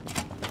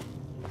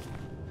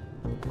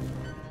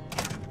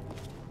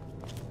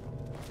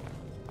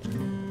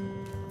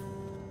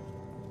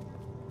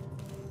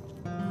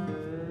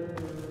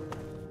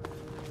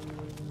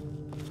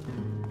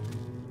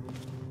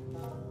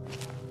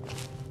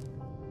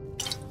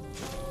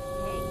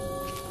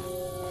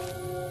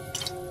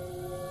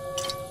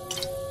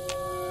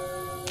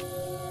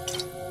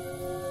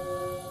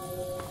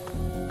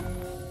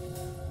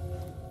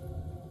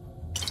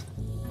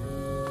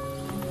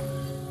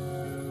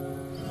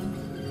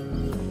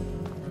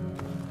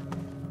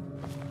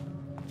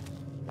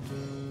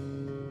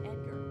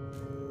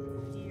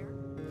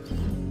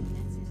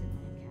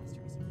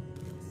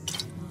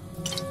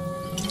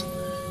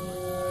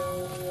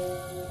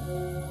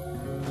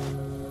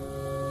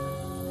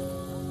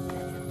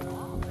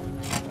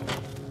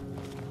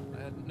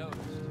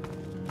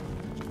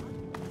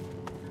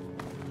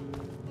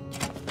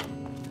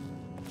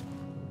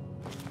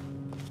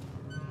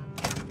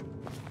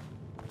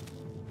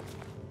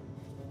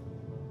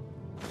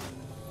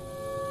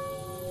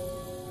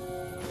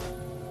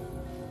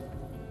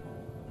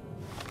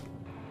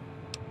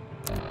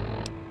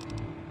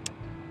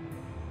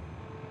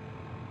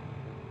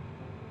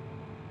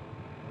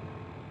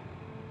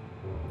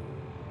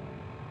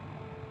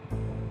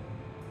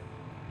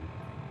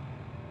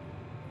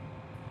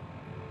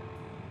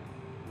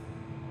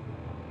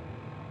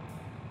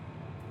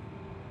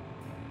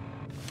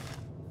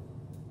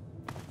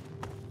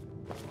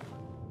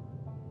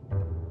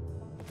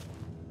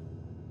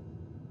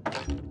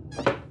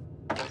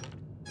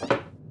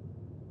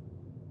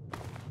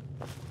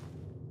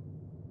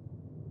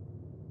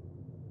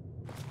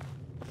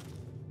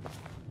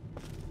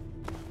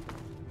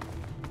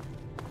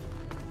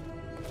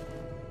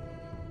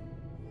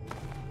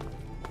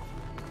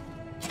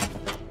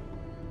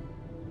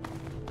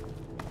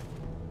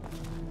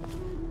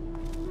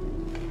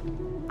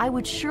 I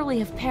would surely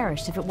have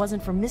perished if it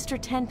wasn't for Mr.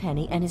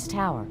 Tenpenny and his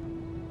tower.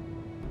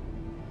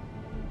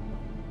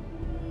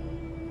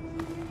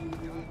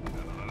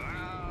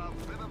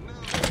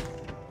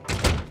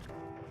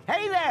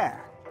 Hey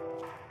there!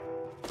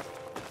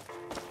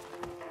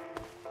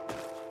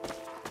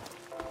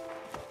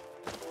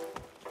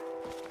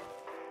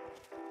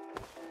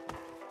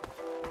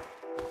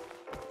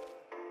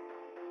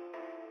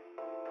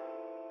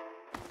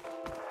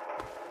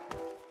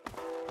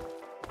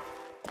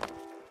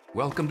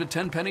 Welcome to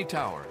Tenpenny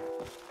Tower.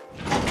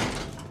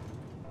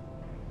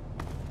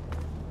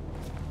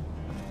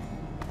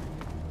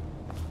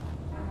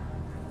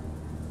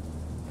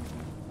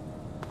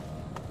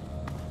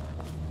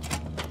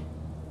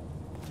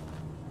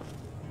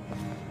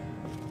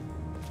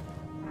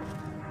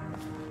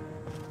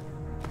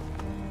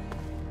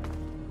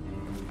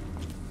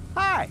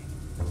 Hi!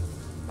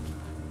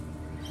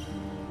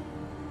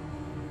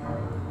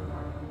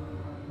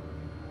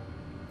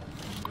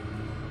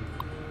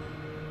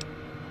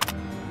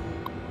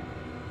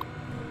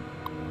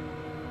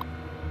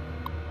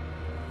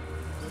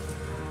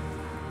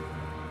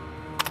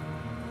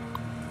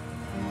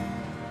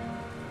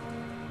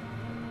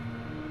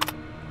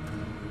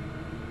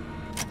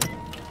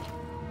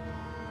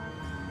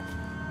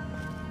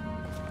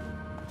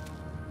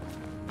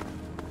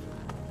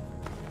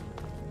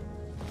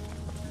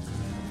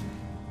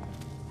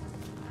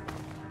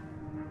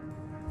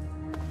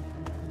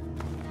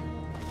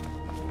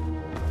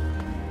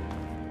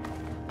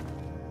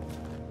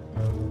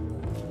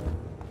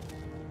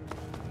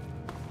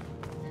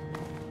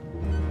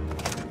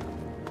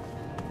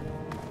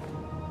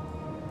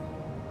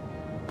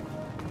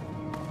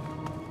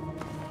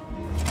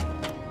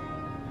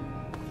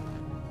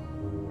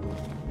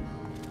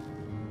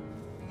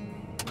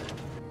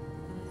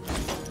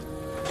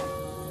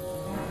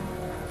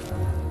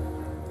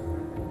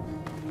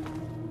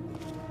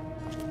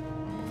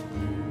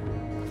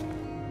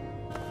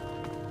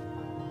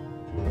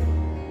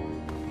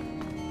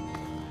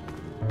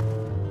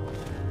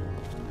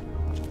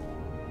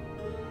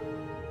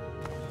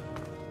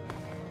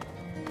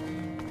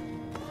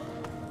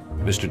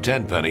 Mr.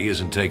 Tenpenny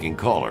isn't taking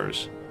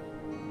callers.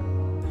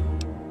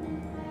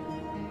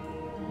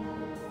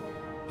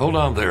 Hold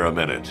on there a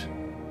minute.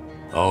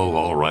 Oh,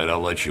 all right, I'll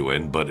let you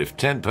in, but if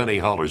Tenpenny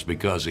hollers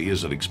because he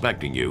isn't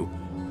expecting you,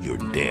 you're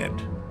dead.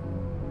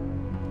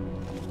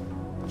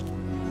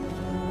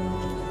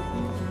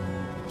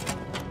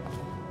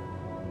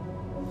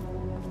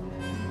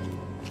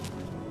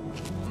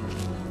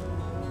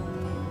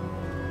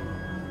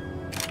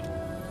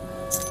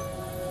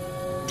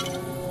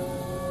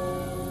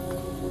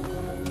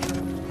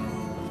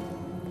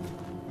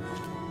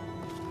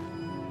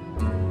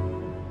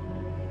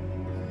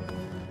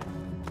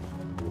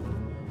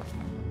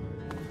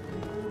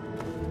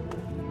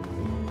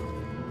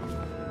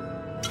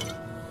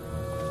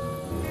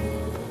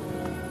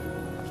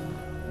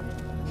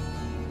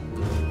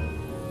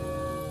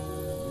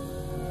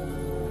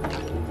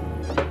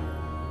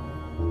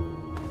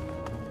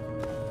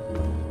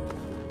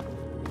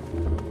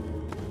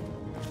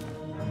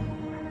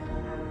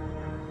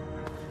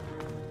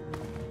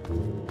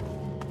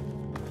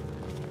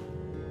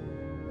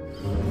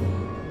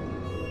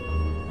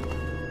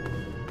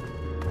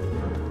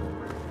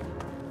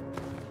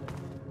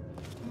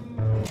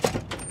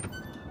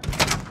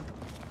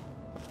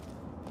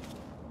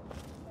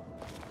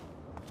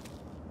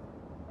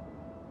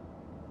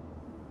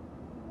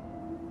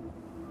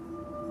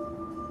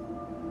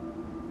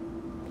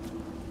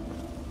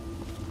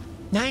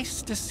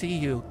 Nice to see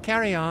you.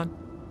 Carry on.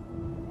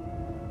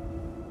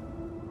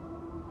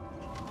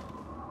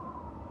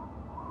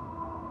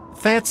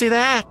 Fancy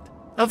that!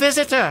 A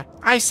visitor!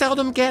 I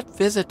seldom get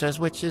visitors,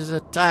 which is a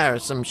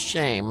tiresome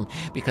shame,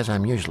 because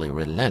I'm usually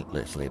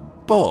relentlessly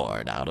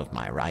bored out of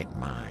my right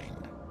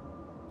mind.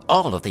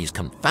 All of these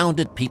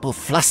confounded people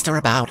fluster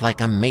about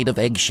like I'm made of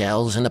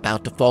eggshells and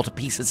about to fall to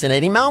pieces at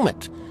any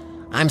moment.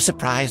 I'm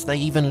surprised they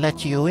even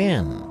let you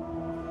in.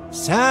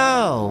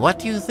 So, what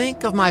do you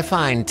think of my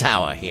fine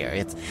tower here?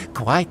 It's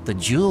quite the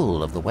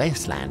jewel of the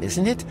wasteland,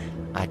 isn't it?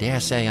 I dare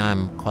say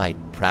I'm quite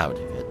proud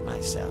of it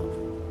myself.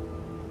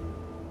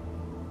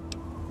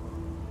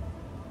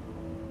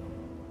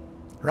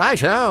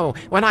 Righto!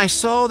 When I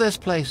saw this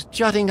place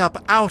jutting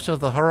up out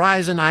of the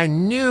horizon, I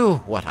knew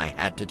what I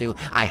had to do.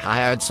 I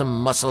hired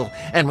some muscle,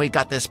 and we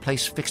got this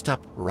place fixed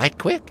up right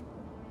quick.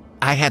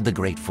 I had the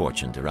great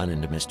fortune to run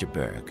into Mr.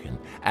 Burke, an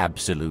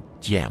absolute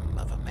gem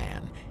of a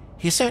man.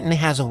 He certainly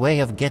has a way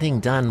of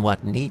getting done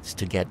what needs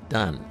to get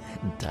done,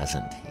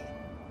 doesn't he?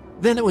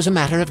 Then it was a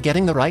matter of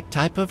getting the right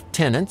type of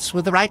tenants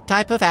with the right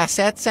type of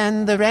assets,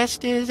 and the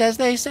rest is, as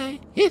they say,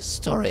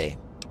 history.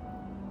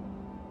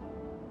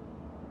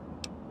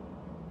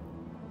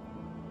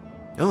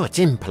 Oh, it's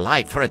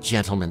impolite for a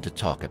gentleman to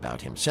talk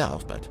about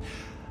himself, but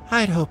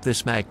I'd hope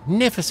this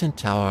magnificent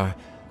tower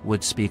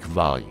would speak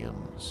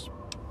volumes.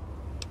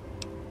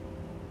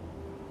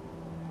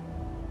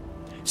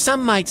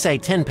 Some might say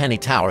Tenpenny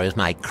Tower is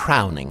my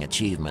crowning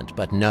achievement,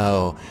 but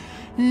no,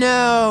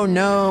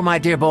 my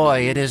dear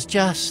boy, it is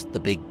just the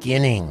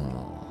beginning.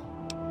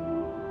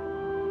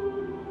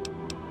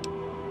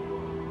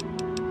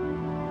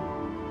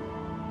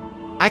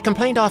 I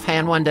complained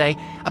offhand one day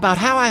about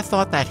how I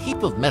thought that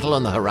heap of metal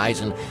on the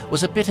horizon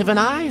was a bit of an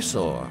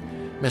eyesore.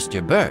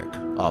 Mr. Burke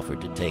offered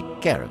to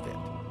take care of it.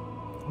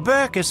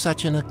 Burke is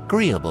such an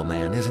agreeable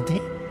man, isn't he?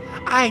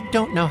 I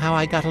don't know how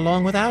I got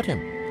along without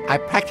him. I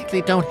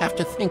practically don't have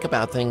to think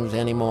about things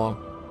anymore.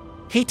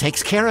 He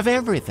takes care of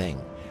everything.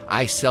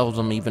 I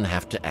seldom even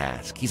have to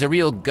ask. He's a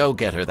real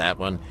go-getter, that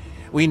one.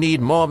 We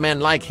need more men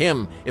like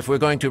him if we're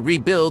going to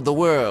rebuild the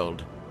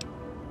world.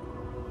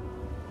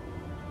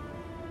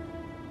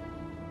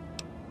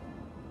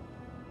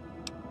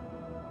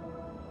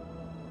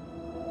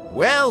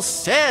 Well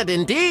said,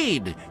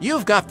 indeed.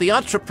 You've got the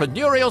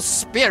entrepreneurial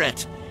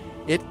spirit.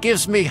 It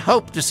gives me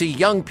hope to see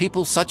young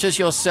people such as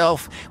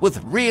yourself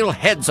with real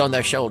heads on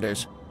their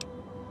shoulders.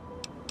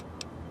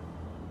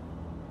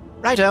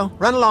 Righto,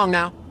 run along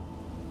now.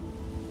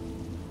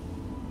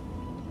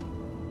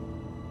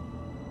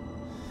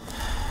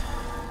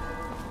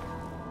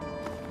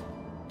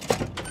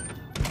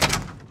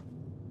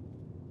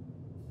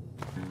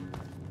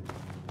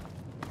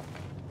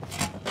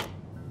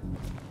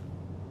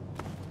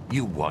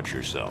 You watch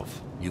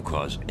yourself. You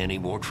cause any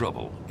more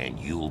trouble, and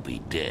you'll be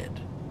dead.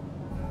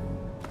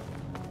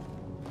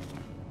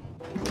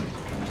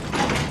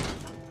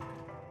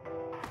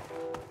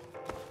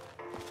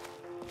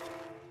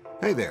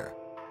 Hey there.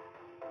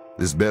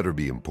 This better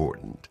be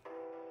important.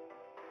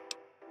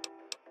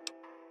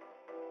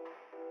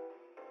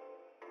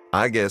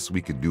 I guess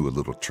we could do a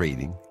little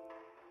trading.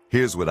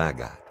 Here's what I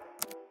got.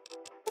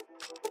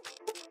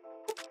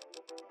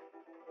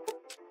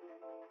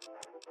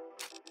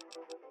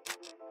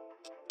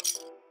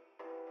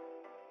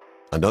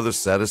 Another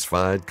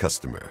satisfied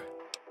customer.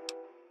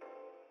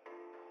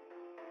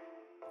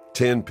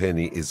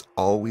 Tenpenny is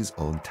always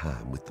on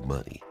time with the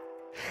money,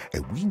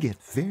 and we get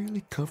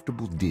fairly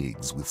comfortable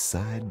digs with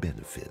side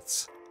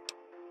benefits.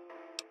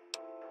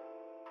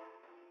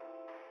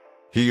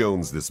 He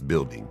owns this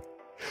building.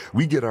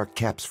 We get our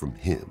caps from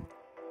him,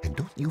 and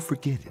don't you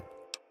forget it.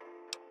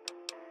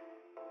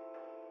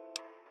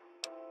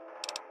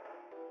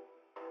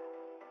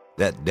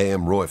 That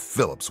damn Roy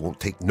Phillips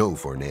won't take no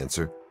for an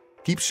answer.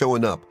 Keeps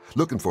showing up,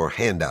 looking for a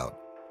handout.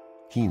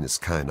 He and his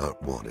kind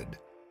aren't wanted.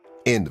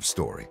 End of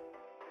story.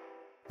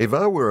 If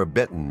I were a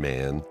betting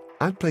man,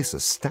 I'd place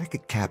a stack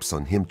of caps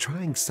on him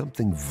trying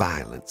something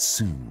violent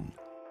soon.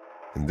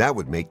 And that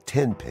would make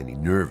Tenpenny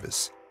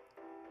nervous.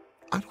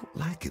 I don't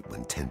like it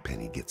when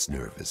Tenpenny gets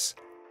nervous.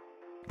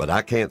 But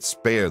I can't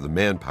spare the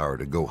manpower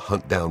to go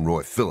hunt down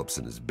Roy Phillips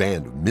and his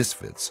band of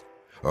misfits,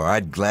 or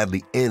I'd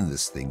gladly end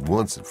this thing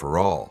once and for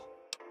all.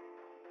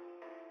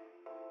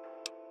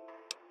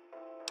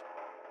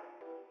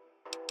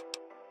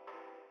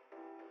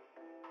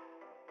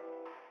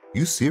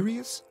 You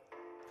serious?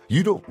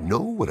 You don't know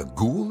what a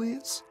ghoul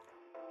is?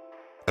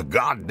 A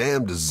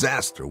goddamn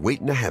disaster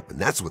waiting to happen,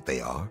 that's what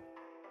they are.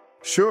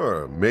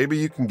 Sure, maybe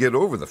you can get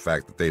over the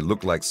fact that they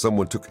look like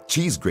someone took a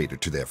cheese grater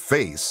to their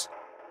face.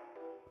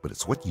 But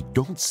it's what you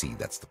don't see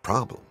that's the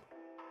problem.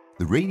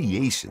 The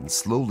radiation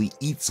slowly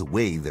eats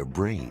away their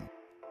brain.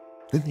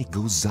 Then they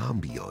go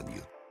zombie on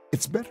you.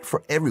 It's better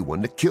for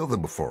everyone to kill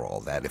them before all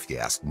that, if you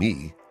ask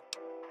me.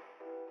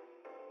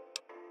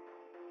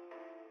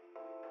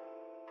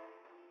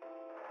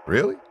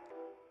 Really?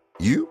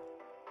 You?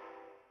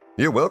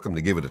 You're welcome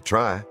to give it a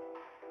try.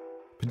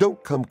 But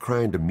don't come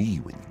crying to me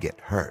when you get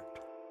hurt.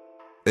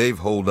 They've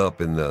holed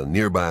up in the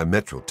nearby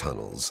metro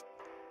tunnels.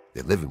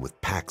 They're living with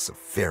packs of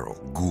feral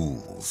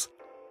ghouls.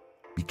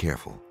 Be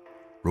careful.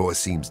 Roy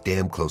seems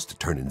damn close to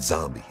turning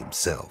zombie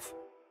himself.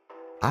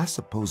 I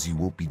suppose you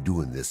won't be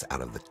doing this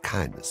out of the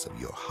kindness of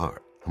your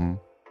heart,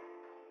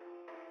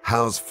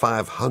 How's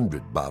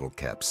 500 bottle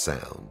caps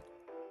sound?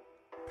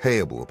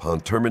 Payable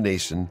upon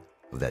termination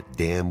of that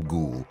damn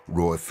ghoul,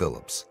 Roy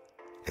Phillips,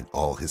 and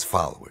all his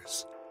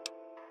followers.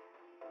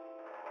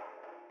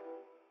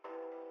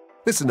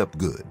 Listen up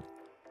good.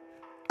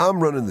 I'm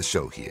running the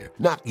show here,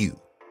 not you.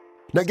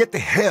 Now get the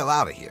hell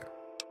out of here.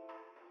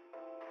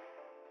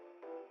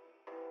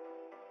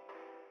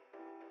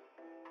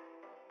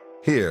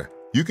 Here,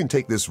 you can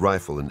take this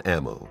rifle and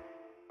ammo,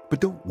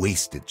 but don't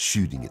waste it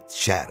shooting at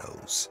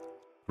shadows.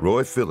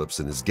 Roy Phillips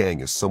and his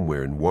gang are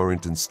somewhere in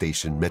Warrington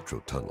Station metro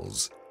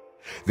tunnels.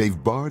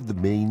 They've barred the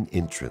main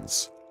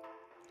entrance.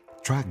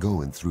 Try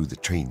going through the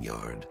train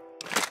yard.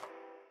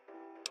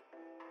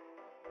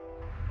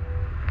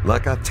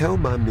 Like I tell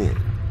my men,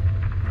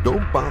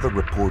 don't bother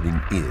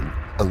reporting in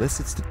unless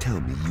it's to tell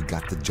me you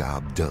got the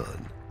job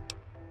done.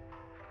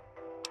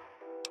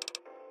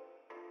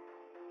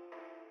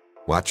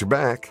 Watch your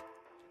back,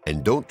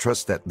 and don't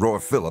trust that Roy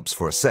Phillips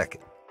for a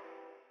second.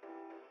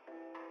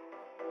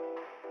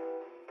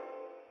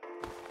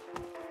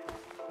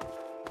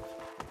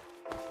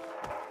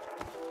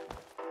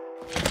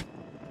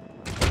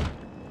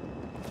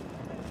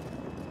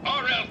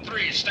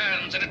 RL3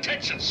 stands at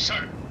attention,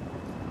 sir.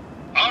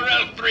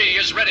 RL3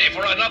 is ready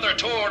for another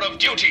tour of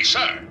duty,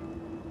 sir.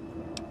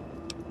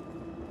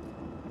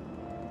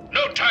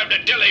 No time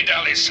to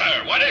dilly-dally,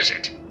 sir. What is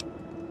it?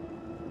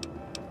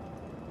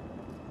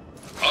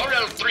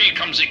 RL3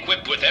 comes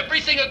equipped with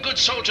everything a good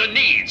soldier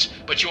needs,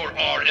 but your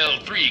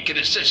RL3 can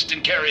assist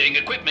in carrying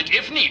equipment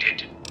if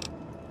needed.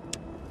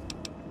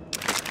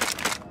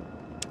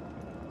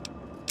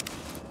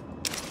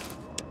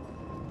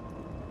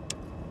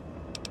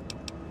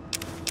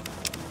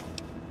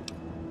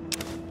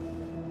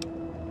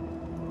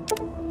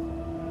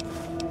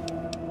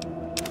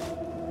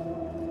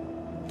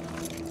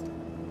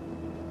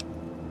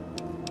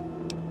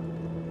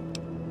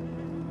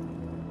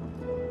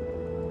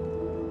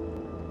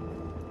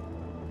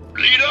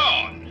 Lead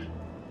on!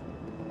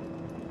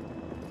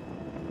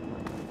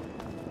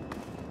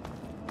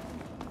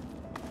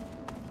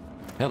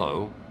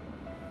 Hello.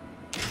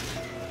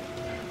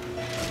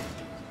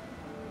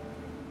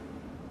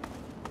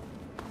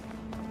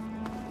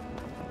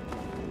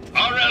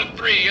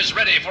 RL3 is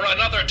ready for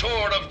another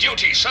tour of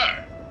duty,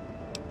 sir.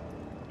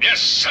 Yes,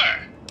 sir.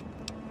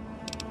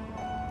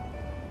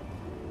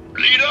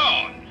 Lead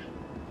on!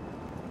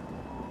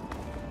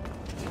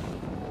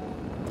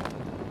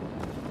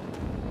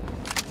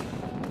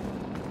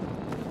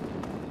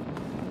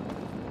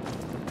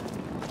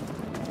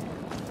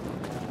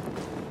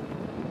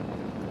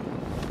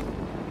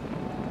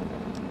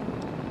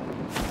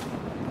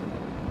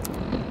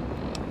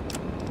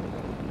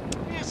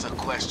 Here's a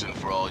question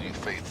for all you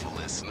faithful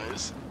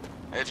listeners.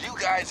 Have you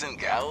guys and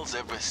gals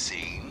ever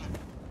seen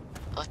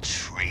a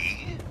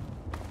tree?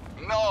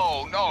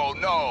 No,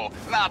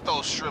 not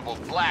those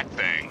shriveled black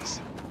things.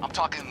 I'm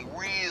talking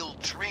real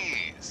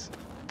trees.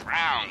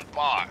 Brown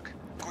bark,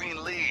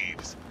 green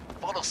leaves,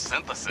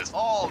 photosynthesis,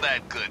 all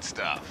that good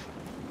stuff.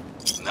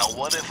 Now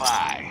what if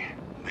I,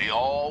 the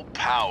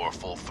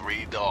all-powerful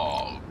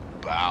three-dog,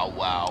 Bow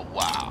Wow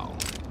Wow,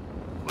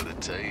 were to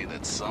tell you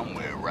that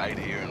somewhere right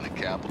here in the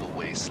Capital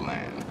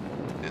Wasteland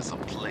is a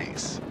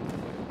place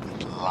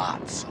with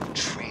lots of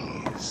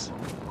trees.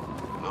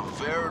 A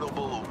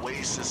veritable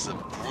oasis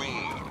of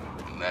green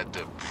in that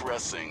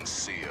depressing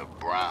sea of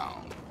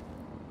brown.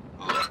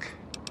 Look,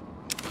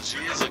 it was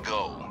years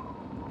ago,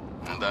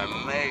 and I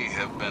may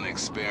have been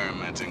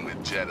experimenting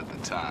with Jet at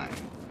the time.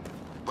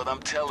 But I'm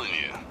telling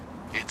you,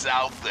 It's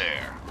out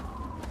there.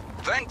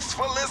 Thanks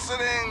for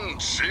listening,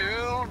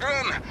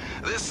 children.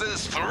 This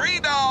is Three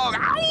Dog,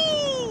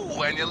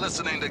 ow! And you're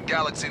listening to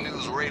Galaxy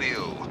News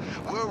Radio.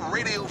 We're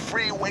Radio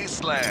Free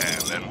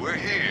Wasteland, and we're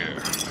here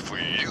for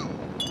you.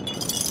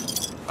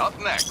 Up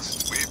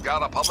next, we've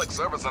got a public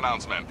service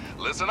announcement.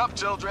 Listen up,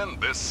 children.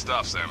 This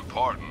stuff's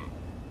important.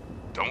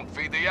 Don't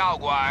feed the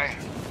Yaogwai.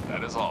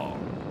 That is all.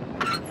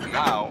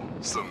 Now,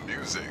 some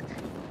music.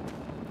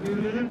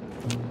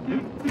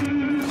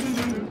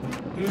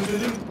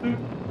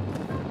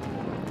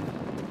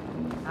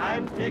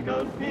 I'm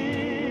tickled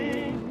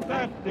pink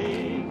that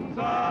things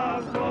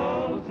are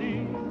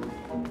rosy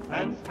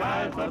and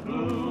skies are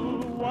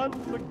blue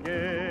once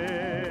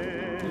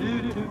again.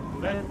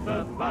 Let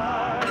the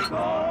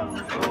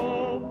bygones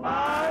go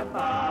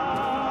bye-bye.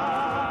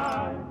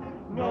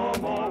 No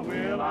more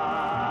will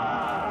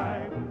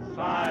I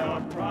sigh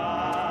or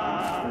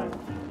cry.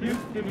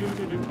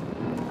 Do-do-do-do-do.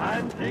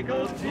 I'm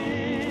tickled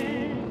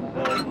pink,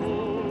 the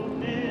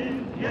moon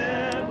is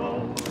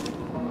yellow,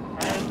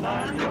 and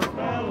I'm your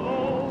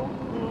fellow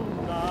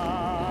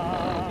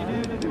tonight.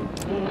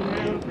 Who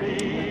will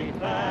read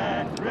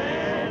that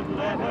red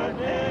letter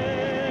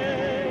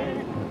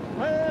day?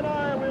 When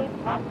I will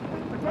pop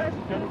the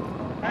question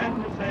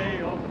and you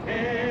say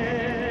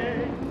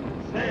okay.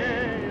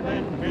 Say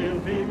then we'll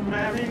be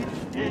married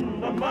in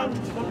the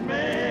month of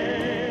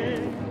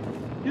May.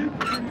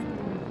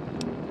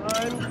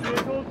 I'm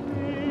tickled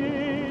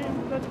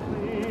pink that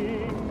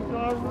things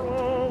are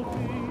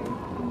rosy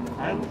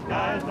and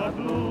skies are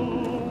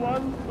blue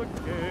once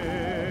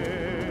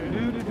again.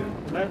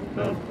 Let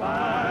the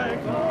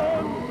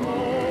bygones go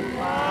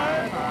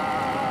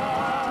bye-bye.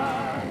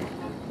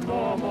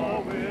 No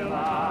more will I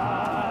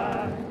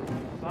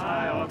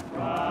sigh or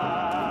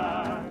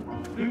cry.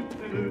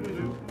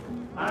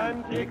 I'm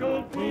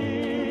tickled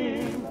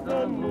pink,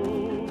 the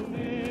moon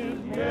is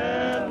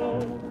yellow,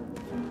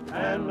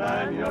 and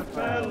I'm your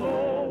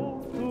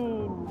fellow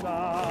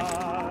tonight.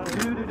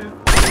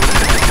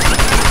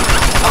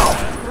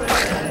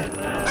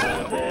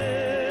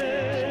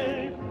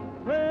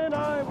 When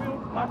I will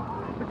pop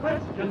the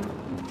question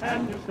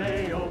and you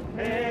say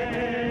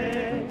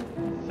okay,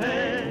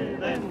 say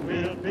then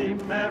we'll be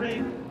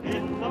married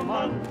in the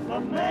month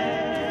of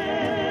May.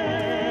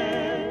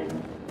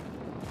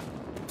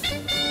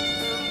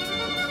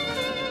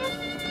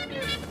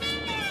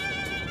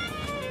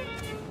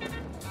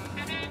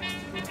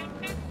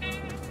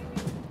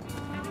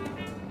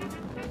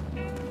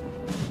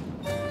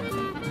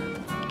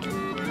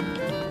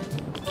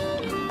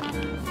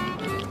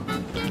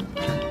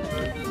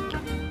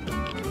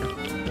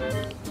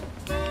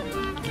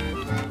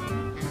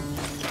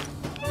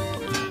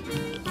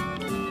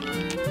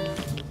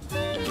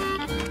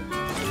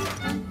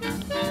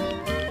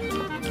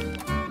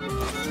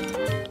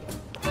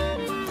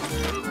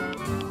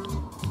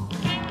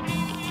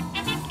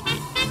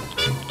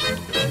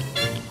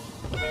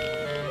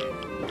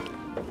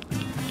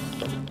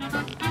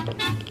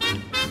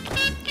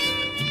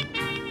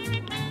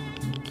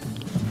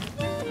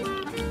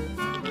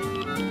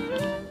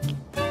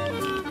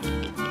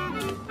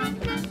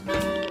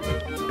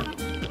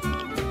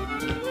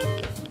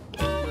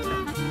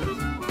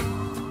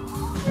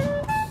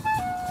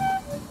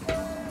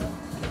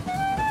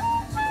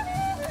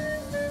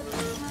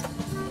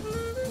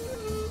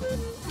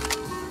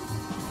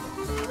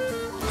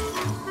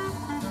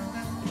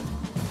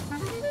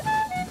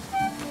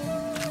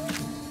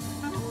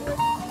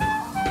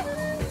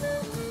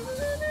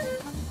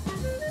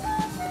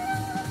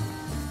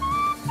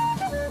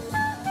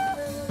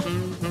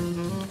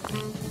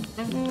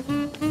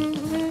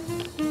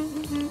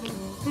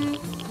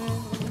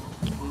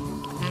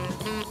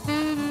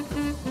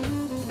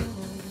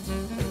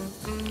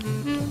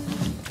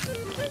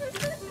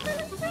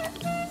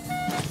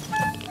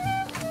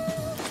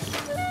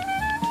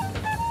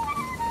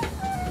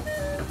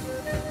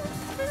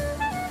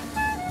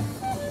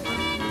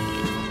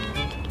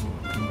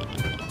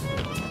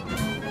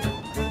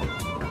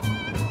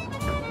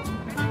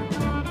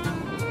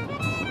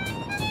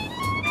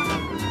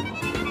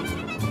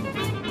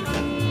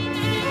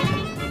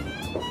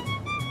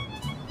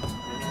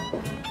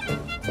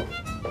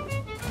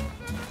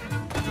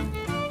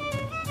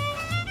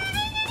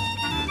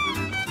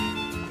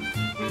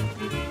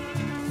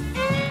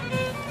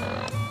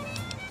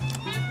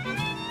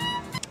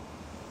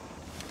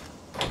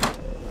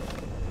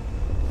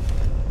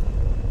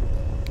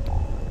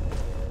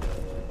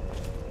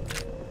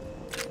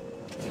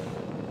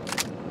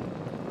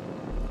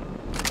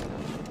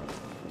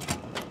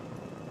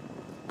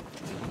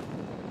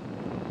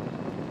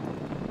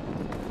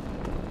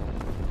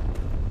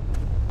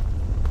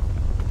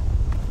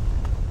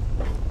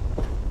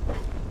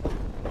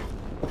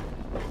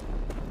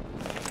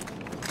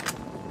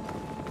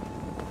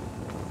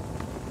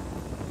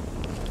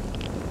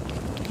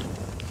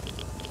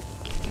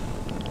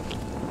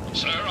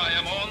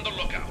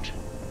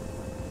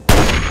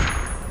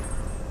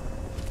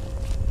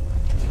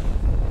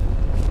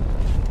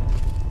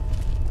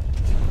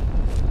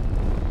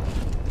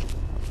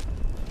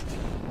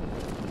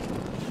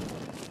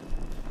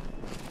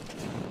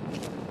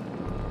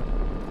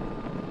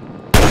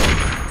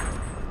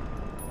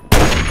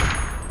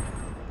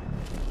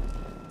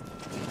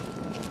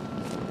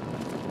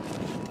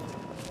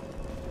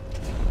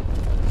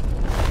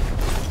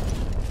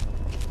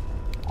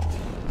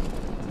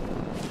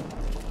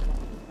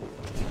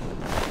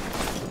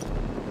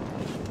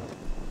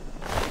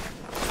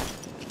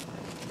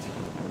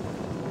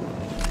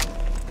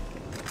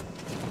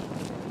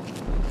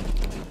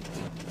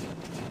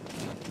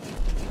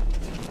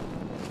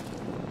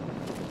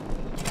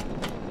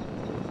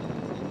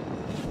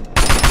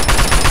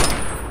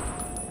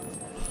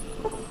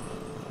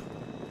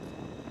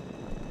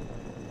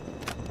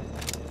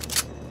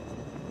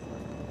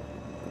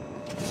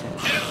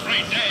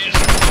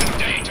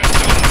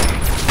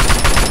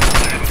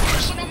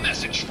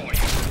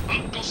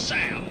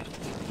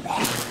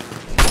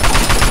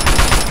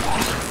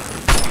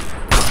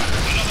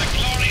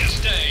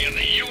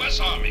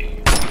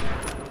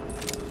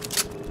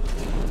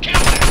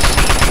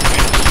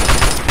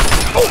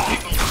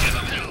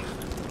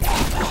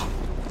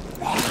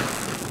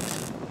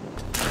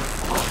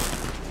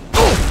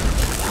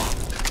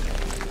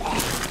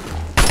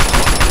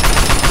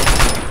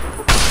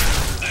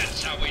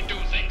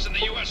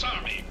 U.S.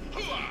 Army.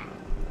 Hooah!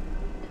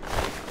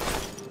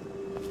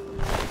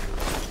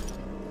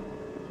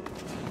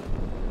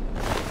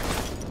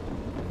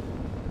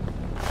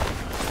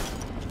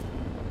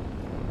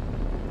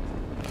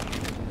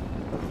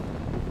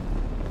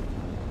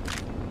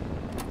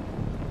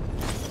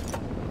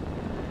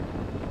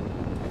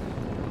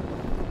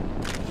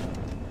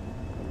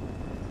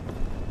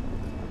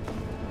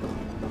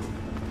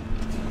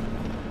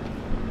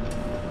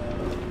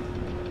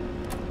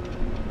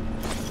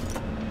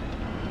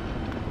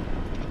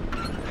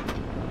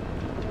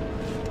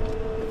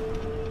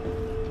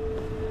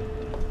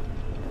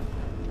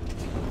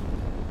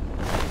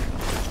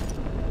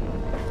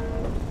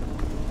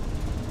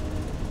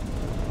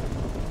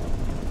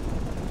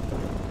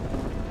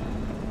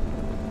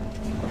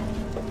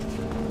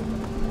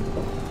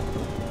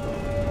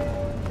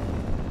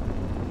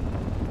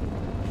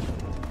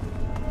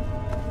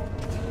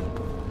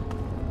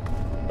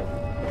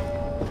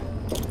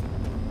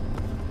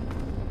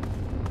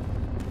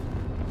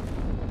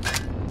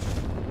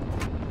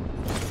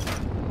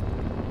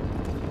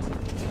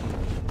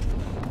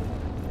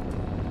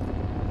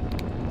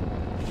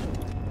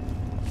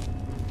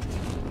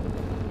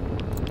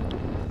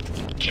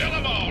 Kill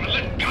them all and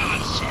let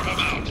God sort them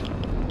out.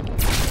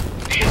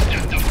 Is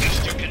that the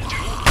best you can do?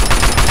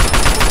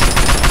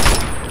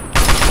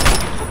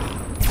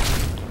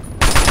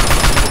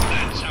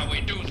 That's how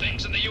we do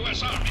things in the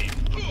U.S. Army.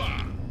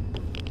 Hooah!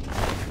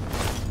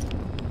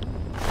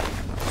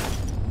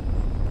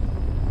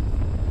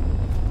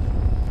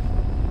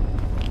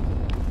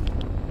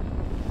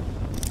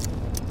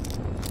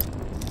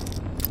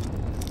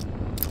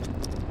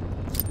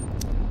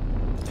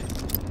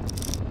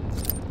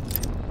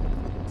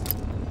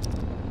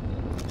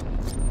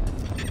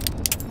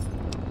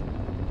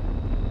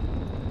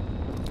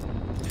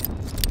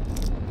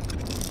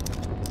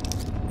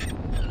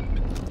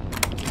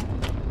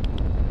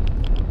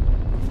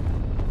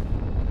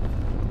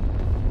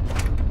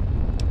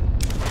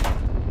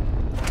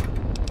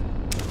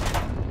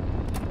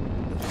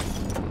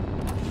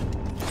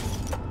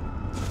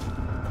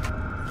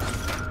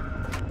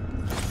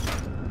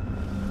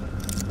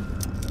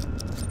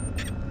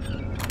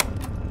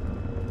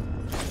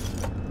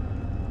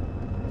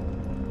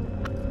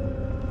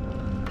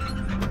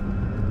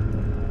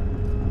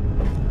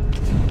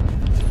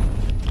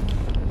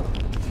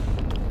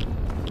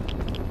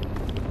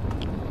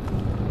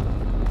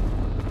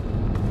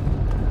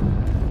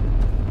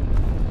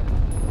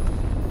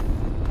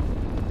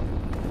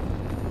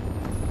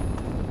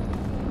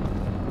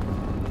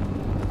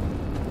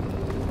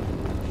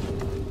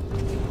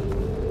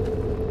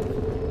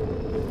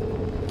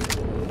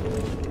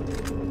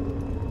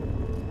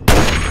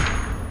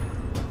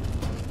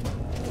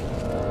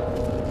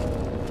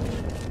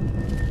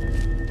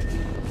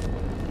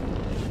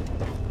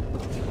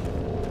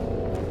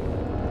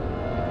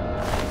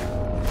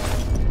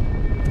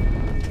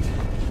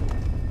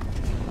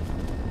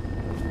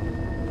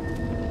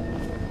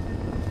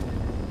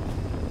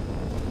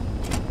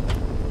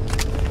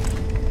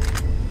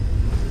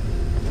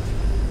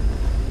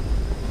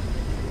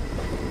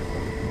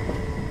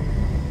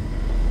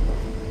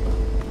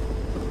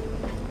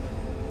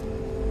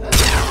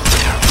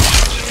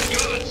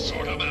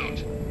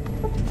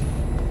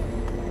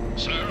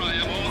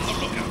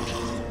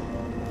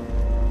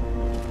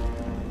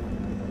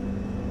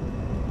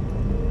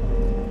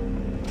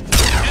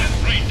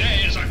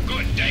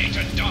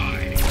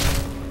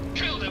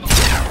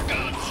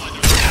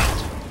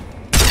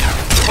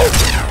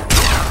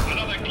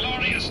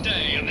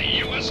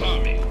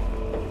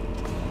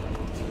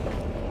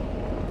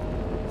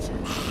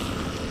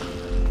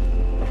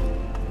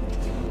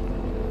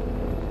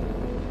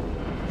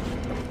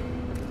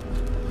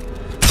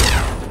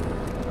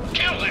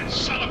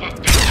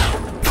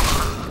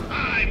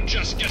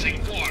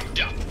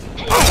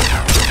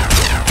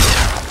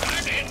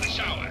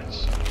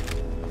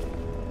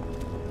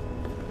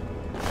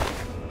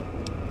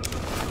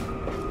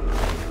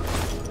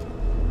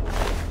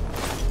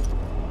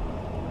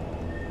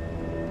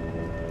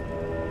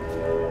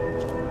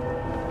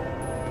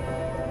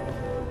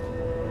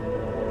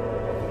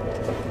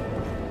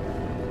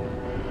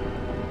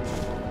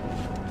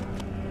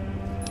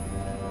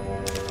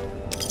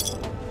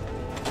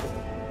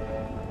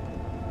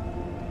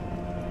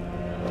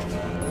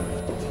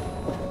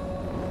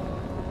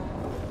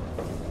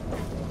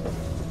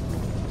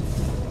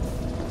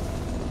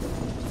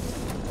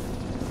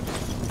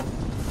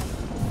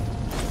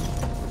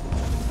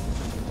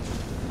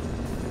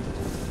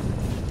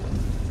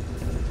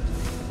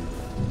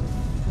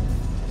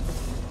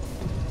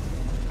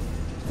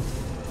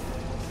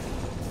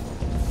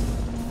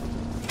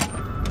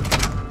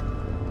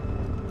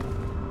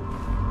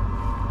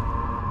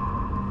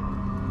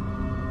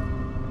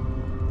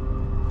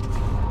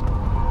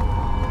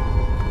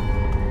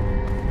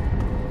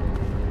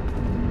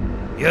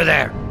 You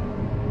there!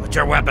 Put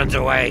your weapons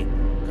away.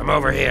 Come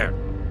over here.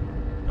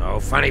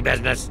 No funny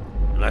business,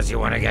 unless you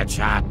want to get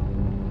shot.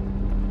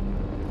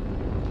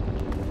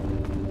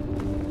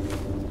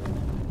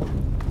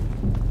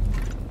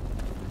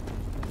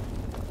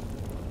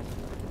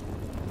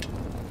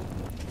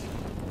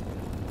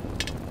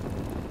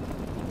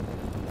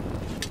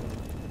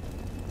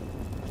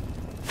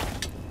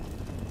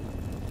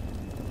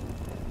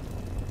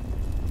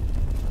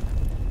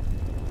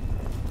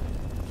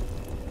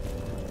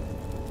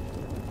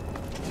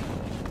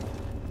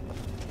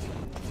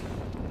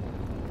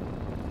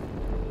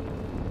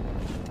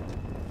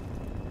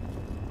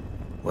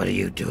 What are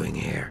you doing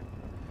here?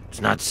 It's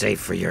not safe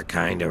for your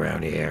kind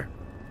around here.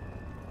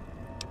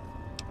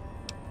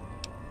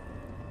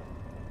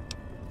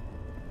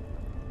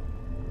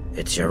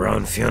 It's your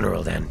own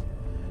funeral, then.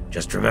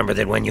 Just remember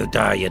that when you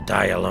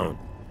die alone.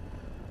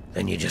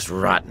 Then you just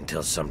rot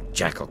until some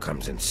jackal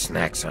comes and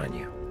snacks on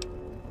you.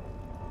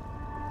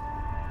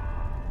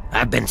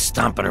 I've been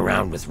stomping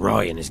around with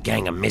Roy and his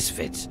gang of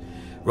misfits.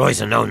 Roy's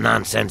a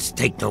no-nonsense,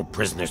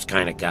 take-no-prisoners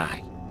kind of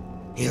guy.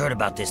 He heard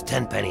about this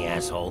Tenpenny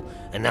asshole,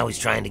 and now he's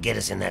trying to get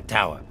us in that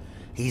tower.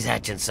 He's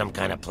hatching some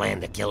kind of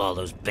plan to kill all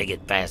those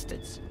bigot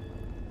bastards.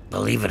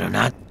 Believe it or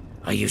not,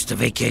 I used to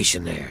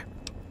vacation there.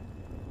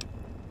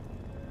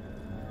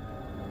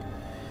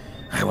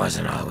 I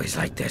wasn't always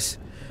like this.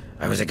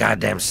 I was a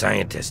goddamn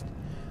scientist.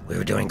 We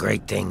were doing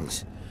great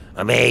things.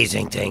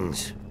 Amazing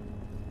things.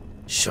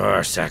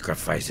 Sure,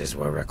 sacrifices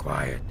were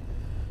required.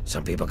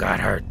 Some people got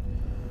hurt,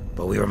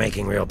 but we were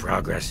making real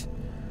progress.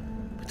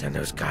 But then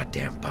those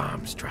goddamn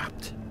bombs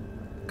dropped.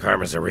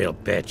 Karma's a real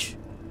bitch.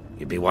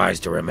 You'd be wise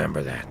to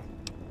remember that.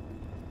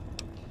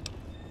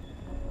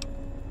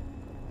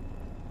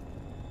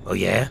 Oh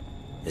yeah?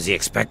 Is he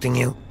expecting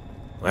you?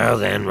 Well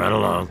then, run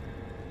along.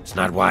 It's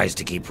not wise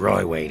to keep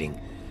Roy waiting.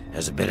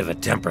 Has a bit of a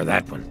temper,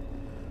 that one.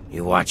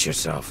 You watch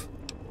yourself.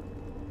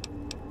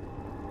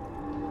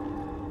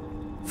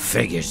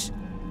 Figures.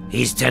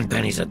 He's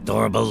Tenpenny's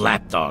adorable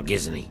lapdog,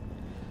 isn't he?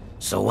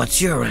 So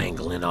what's your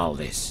angle in all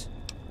this?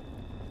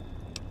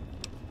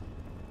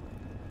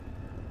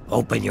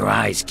 Open your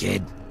eyes,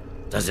 kid.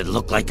 Does it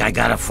look like I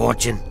got a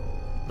fortune?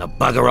 Now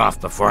bugger off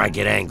before I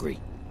get angry.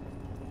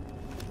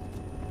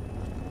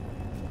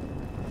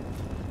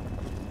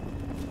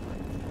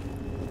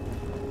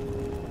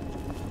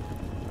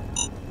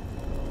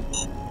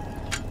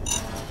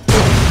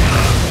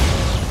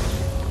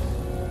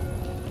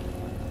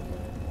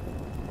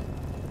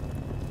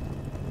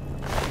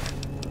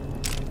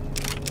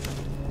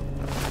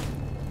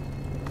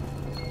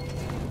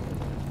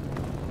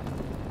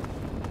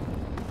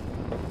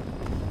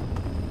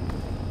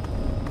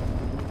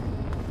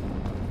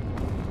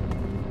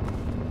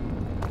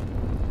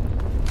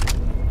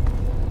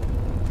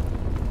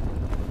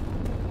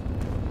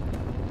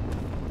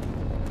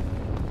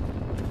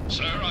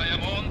 Sir, I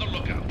am on the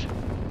lookout.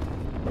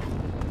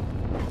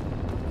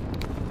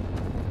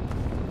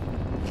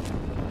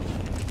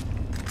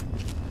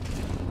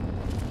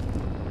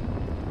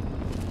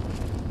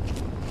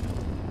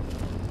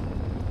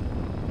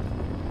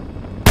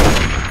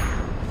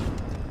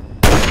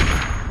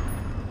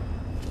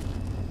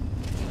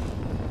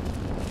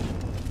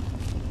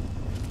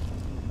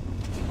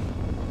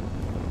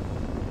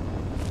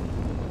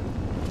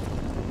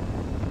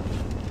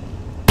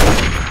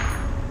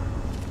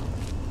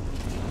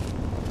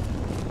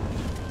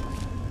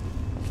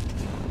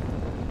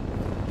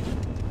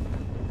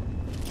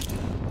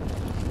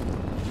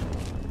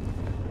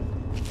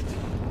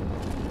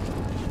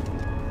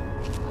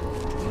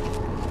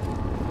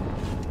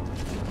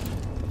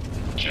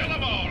 Kill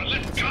them all and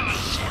let God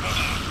sort them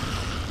out.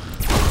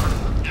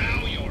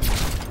 Now you're...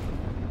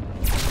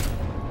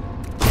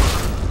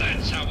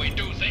 That's how we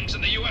do things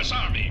in the U.S.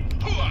 Army.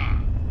 Hooah!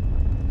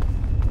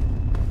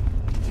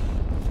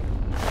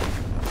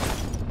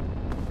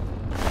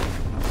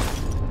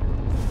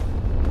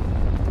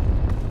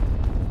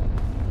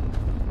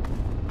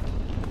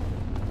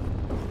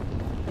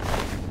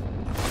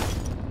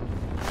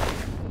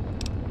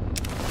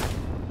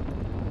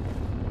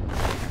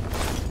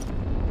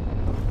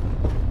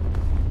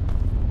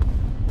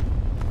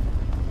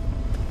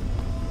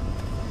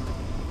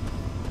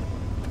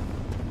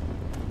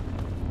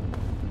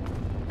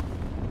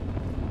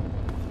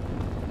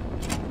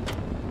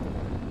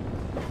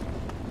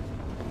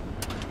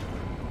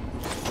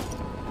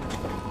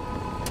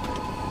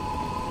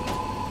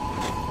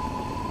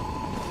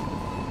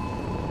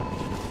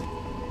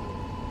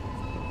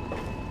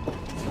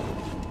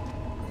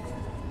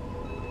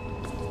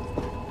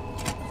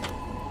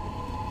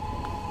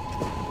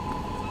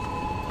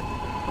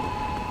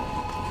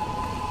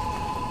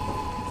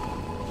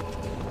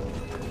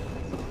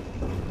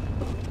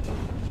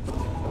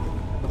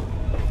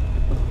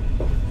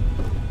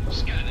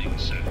 Scanning,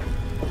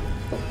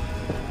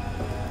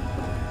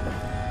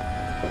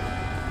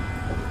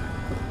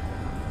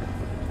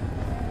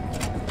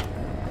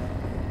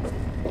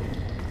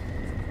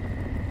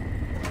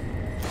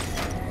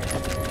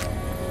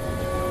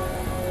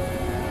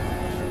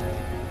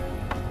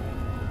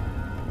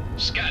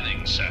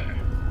 sir.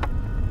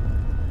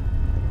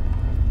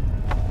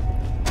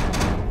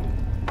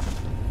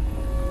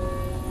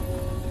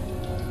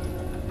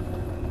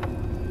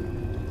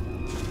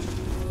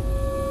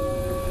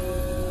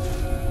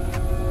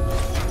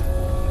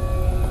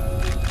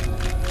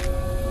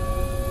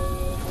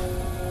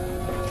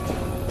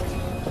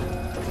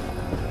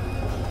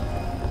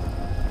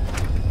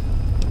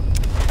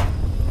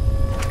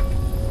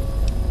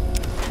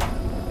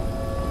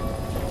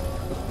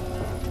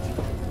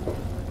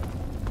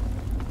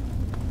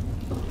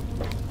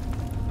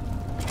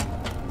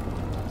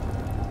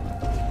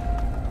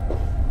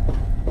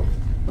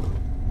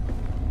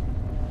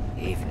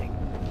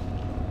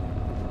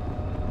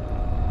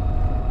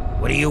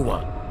 do you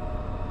want?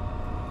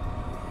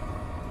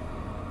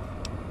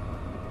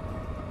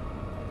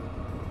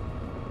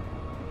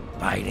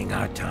 Biding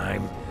our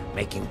time,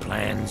 making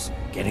plans,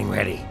 getting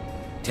ready.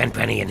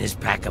 Tenpenny and his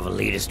pack of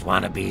elitist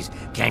wannabes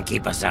can't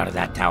keep us out of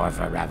that tower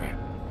forever.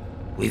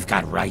 We've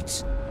got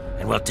rights,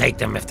 and we'll take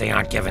them if they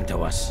aren't given to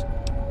us.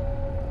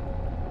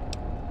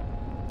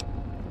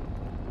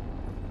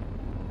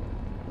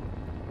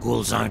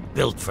 Ghouls aren't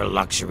built for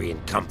luxury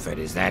and comfort,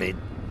 is that it?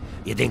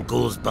 You think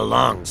ghouls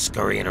belong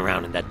scurrying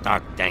around in that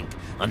dark, dank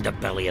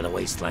underbelly of the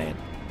wasteland?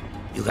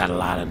 You got a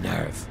lot of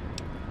nerve.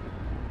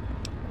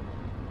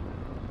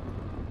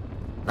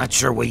 Not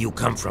sure where you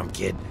come from,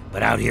 kid,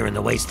 but out here in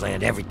the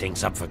wasteland,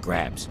 everything's up for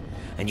grabs.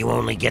 And you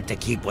only get to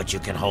keep what you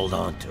can hold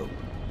on to.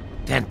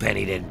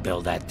 Tenpenny didn't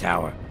build that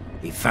tower.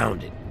 He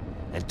found it,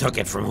 and took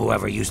it from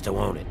whoever used to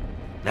own it.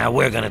 Now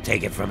we're gonna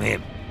take it from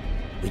him.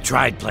 We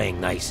tried playing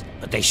nice,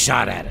 but they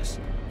shot at us.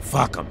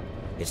 Fuck them.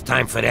 It's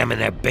time for them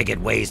and their bigot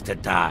ways to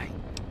die.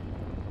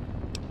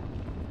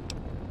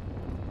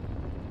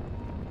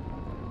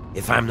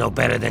 If I'm no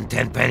better than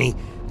Tenpenny,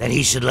 then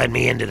he should let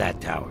me into that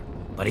tower.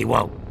 But he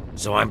won't,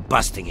 so I'm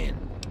busting in.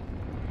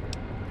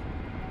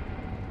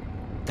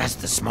 That's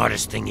the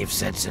smartest thing you've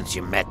said since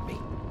you met me.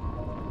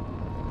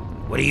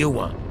 What do you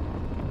want?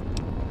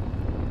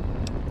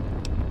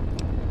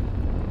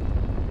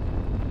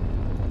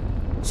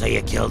 So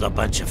you killed a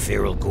bunch of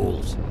feral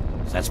ghouls.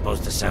 Is that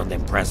supposed to sound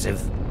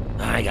impressive?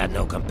 I got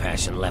no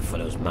compassion left for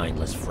those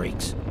mindless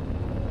freaks.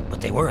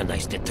 But they were a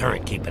nice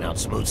deterrent keeping out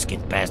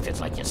smooth-skinned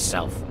bastards like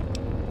yourself.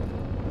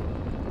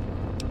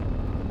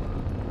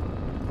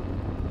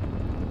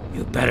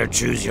 You better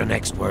choose your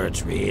next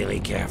words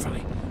really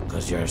carefully,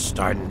 because you're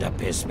starting to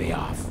piss me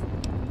off.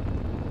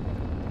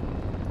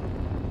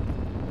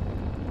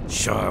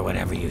 Sure,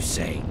 whatever you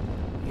say,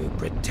 you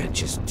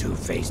pretentious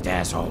two-faced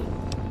asshole.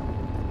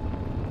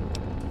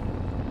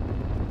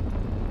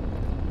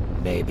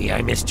 Maybe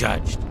I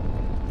misjudged.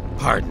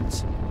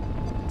 Pardons.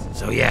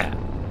 So yeah,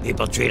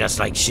 people treat us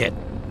like shit,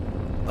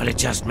 but it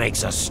just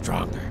makes us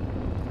stronger.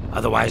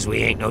 Otherwise,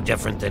 we ain't no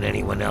different than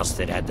anyone else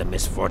that had the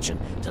misfortune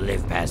to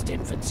live past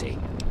infancy.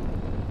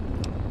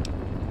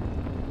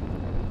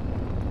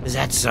 Is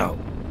that so?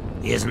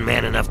 He isn't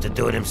man enough to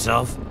do it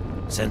himself?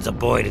 Sends a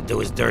boy to do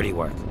his dirty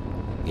work.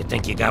 You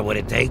think you got what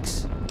it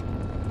takes?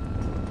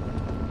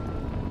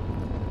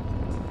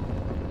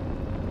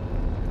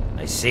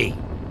 I see.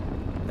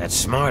 That's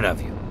smart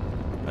of you.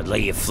 I'd lay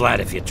you flat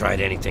if you tried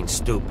anything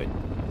stupid.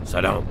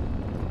 So don't.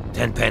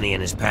 Tenpenny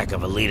and his pack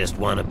of elitist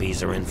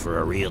wannabes are in for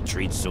a real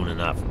treat soon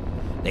enough.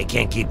 They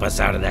can't keep us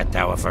out of that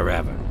tower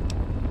forever.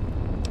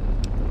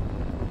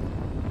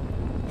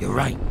 You're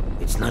right.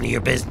 It's none of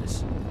your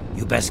business.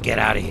 You best get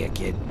out of here,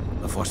 kid,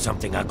 before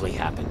something ugly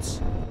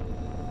happens.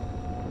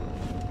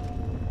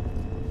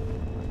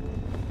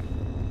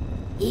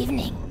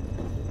 Evening.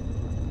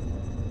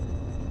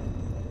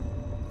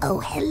 Oh,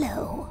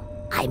 hello.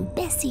 I'm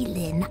Bessie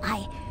Lynn.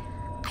 I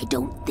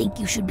don't think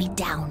you should be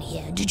down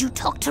here. Did you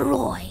talk to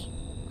Roy?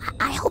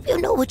 I hope you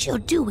know what you're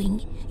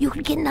doing. You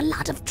could get in a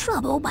lot of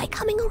trouble by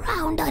coming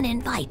around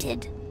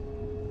uninvited.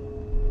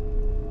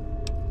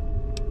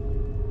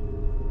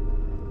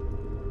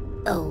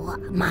 Oh,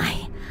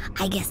 my.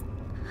 I guess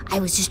I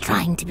was just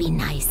trying to be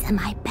nice. Am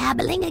I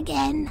babbling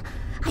again?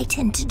 I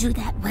tend to do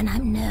that when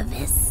I'm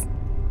nervous.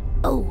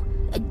 Oh,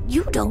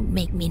 you don't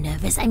make me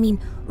nervous. I mean,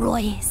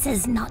 Roy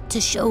says not to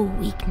show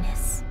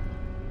weakness.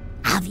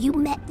 Have you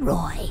met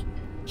Roy?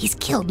 He's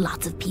killed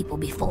lots of people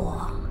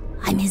before.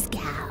 I'm his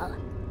gal.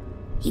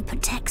 He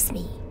protects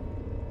me.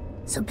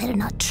 So better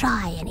not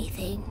try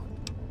anything.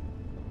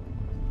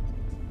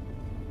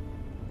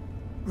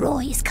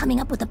 Roy is coming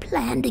up with a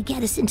plan to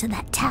get us into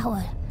that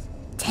tower.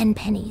 10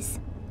 pennies.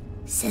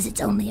 Says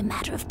it's only a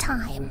matter of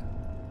time.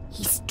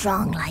 He's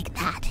strong like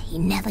that. He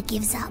never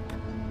gives up.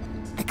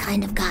 The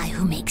kind of guy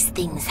who makes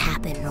things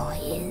happen, Roy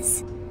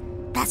is.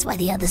 That's why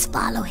the others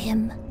follow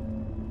him.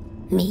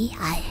 Me,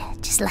 I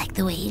just like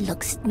the way he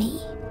looks at me.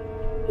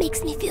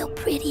 Makes me feel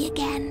pretty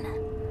again.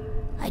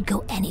 I'd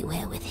go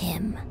anywhere with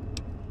him.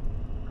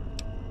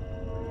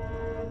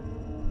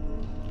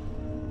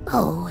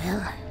 Oh,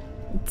 well,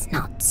 it's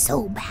not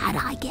so bad,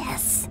 I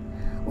guess,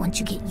 once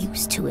you get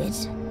used to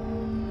it.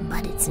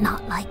 But it's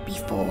not like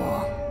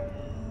before.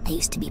 I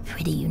used to be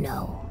pretty, you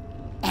know.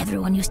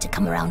 Everyone used to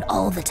come around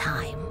all the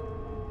time.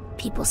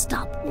 People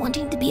stop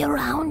wanting to be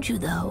around you,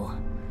 though,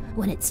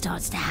 when it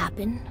starts to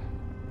happen.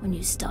 When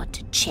you start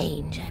to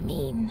change, I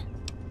mean.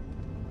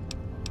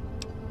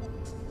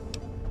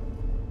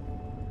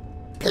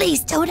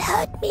 Please don't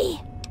hurt me.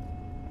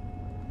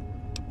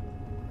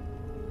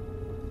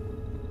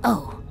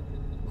 Oh,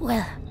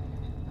 well,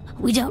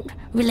 we don't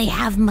really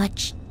have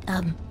much,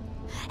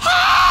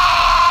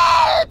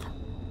 Help!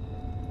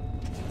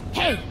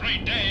 Hey! Every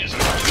day is a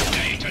good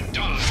day to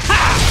die. Ha!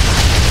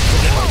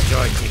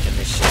 Enjoy kicking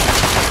this shit.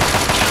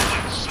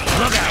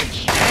 Look out!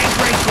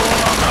 Angry ghoul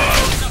on the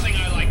road! Nothing I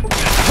like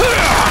better.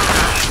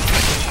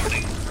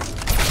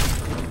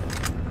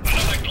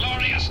 Another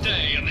glorious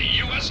day in the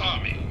U.S.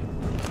 Army.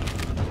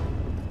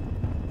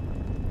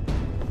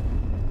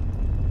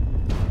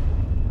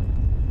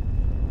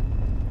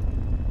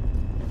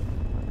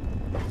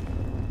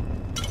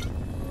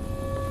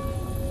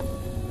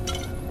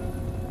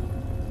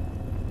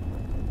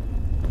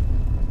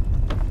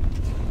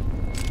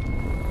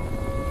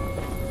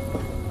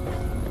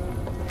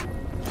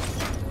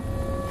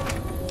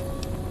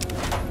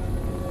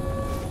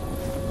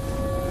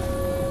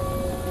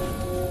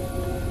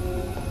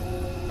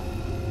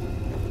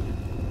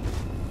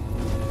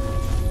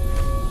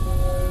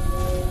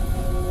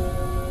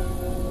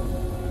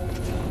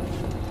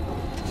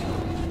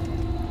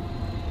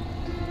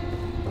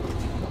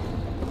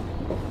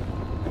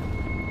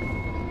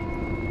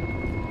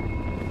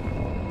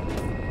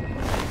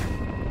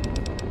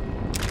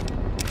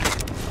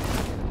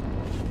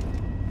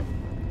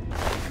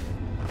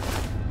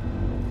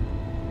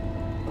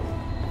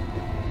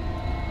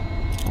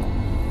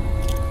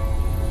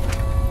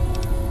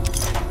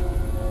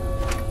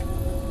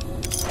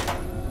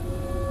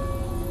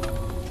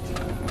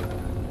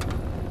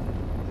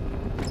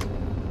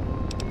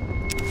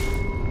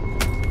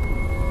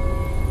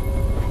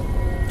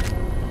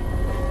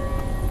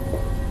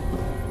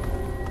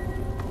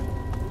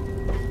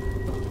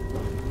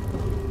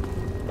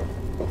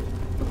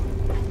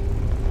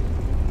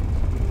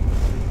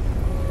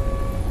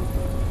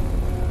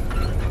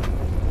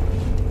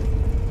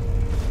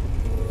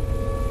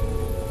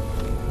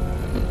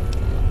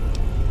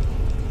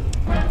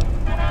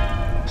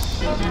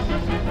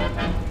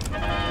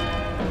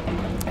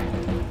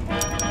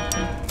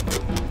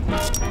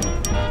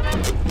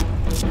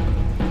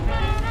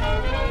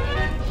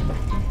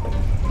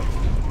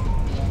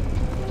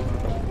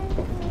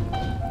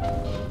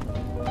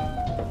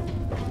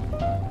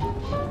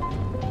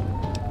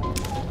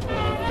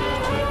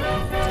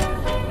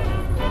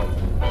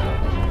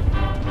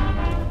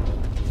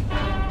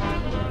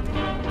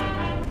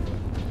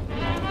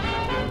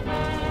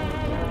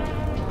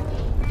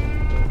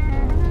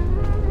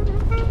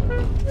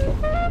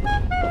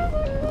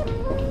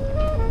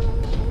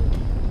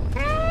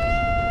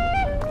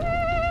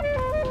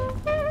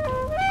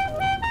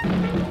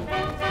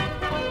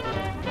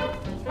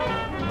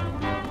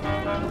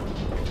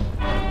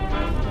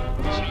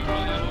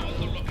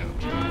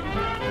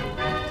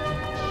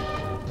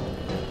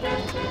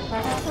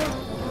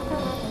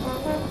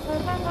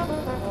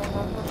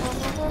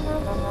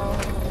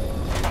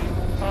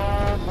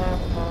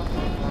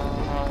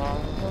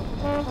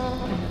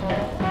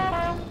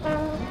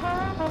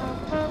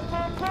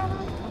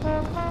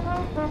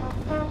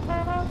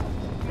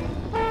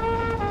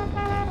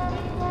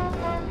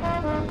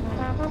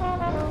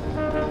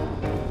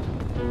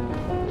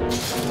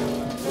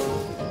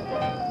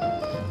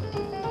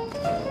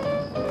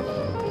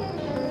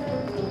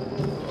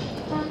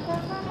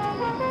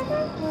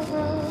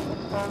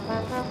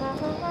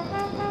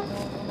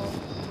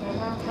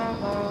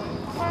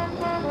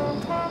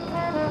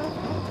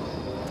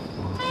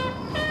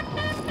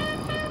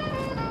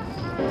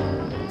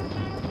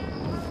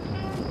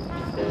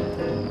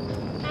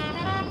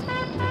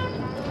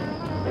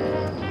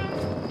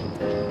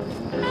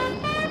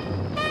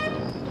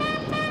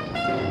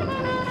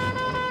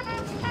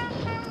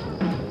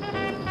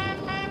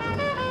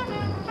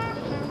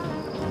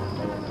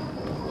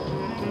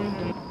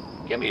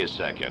 Give me a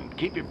second.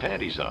 Keep your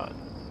panties on.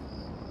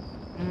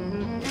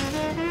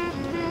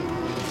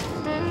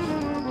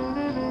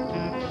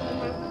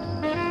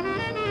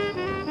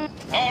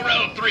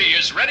 RL3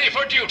 is ready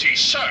for duty,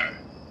 sir.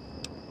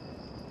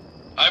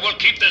 I will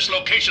keep this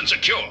location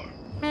secure.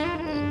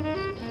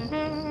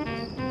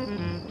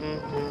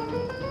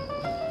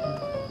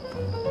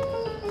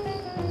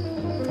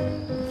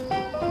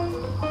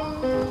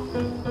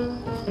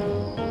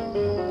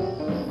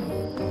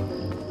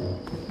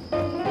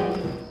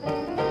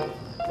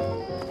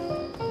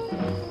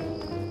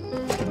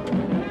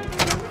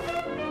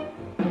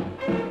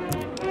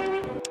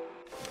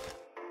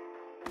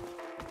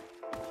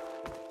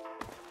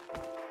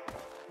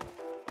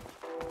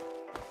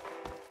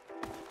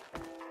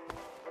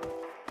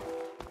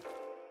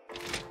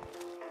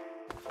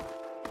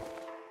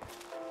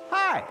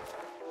 Hi.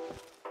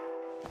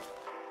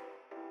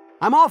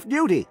 I'm off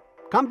duty.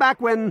 Come back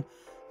when...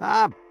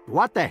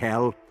 what the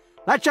hell?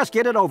 Let's just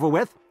get it over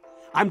with.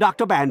 I'm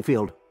Dr.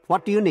 Banfield.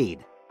 What do you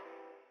need?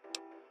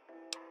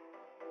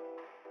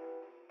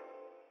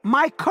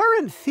 My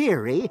current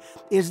theory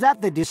is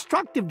that the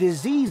destructive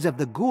disease of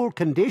the ghoul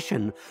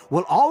condition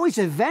will always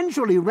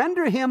eventually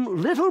render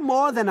him little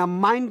more than a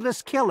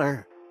mindless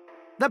killer.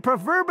 The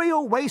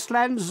proverbial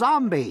wasteland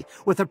zombie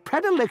with a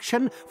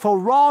predilection for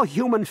raw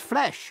human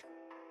flesh.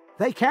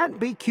 They can't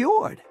be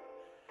cured,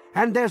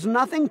 and there's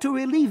nothing to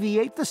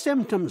alleviate the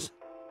symptoms.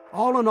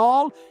 All in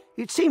all,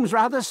 it seems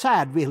rather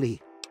sad,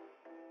 really.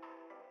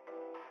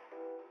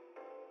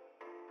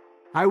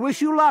 I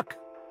wish you luck.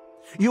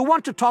 You'll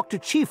want to talk to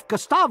Chief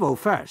Gustavo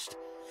first.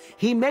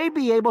 He may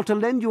be able to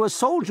lend you a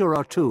soldier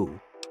or two.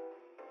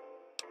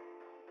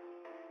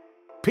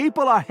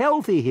 People are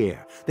healthy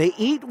here. They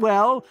eat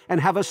well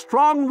and have a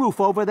strong roof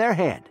over their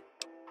head.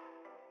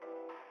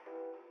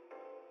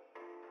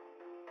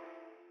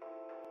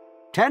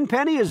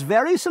 Tenpenny is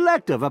very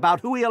selective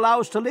about who he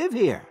allows to live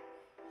here.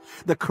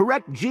 The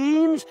correct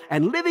genes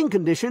and living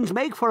conditions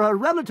make for a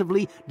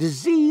relatively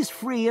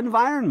disease-free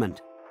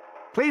environment.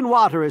 Clean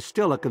water is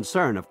still a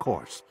concern, of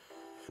course,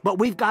 but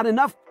we've got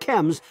enough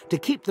chems to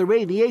keep the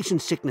radiation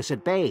sickness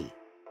at bay.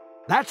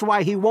 That's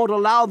why he won't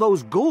allow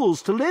those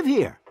ghouls to live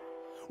here.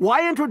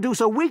 Why introduce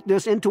a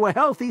weakness into a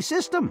healthy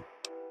system?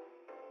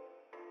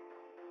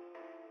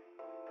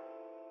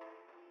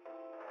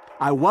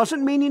 I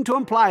wasn't meaning to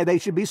imply they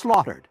should be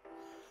slaughtered,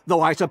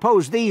 though I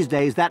suppose these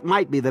days that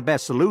might be the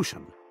best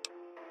solution.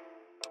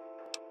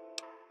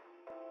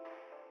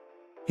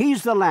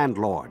 He's the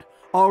landlord,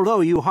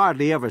 although you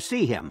hardly ever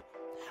see him.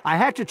 I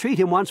had to treat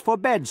him once for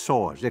bed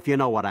sores, if you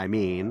know what I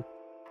mean.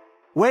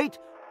 Wait,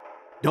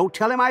 don't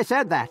tell him I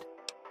said that.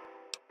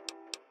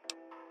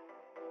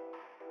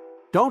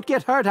 Don't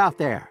get hurt out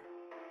there.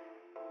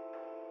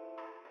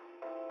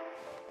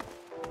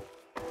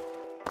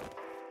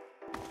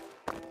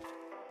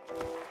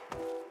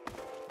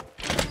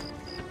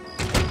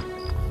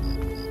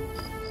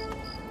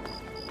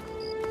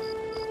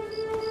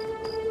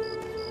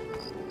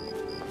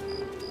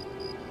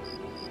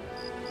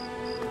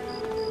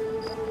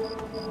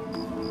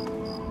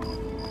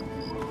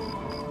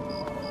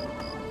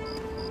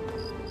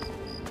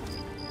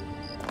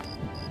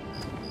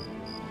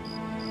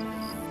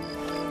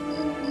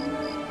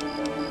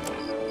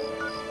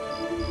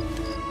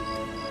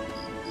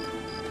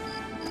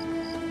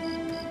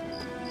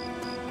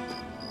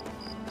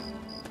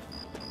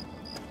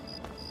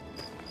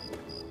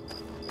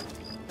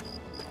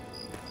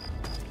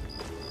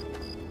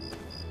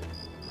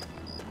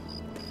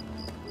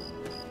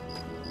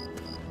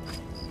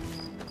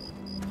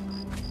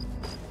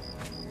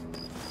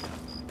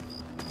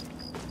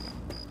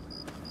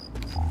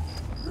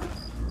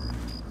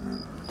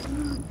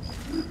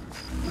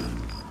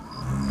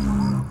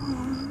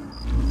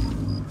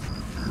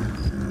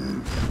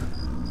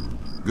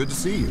 Good to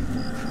see you.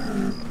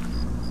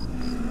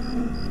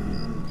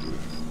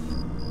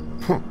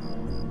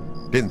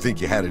 Didn't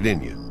think you had it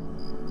in you.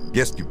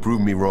 Guess you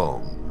proved me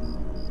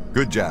wrong.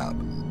 Good job.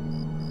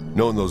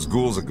 Knowing those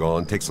ghouls are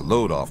gone takes a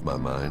load off my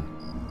mind.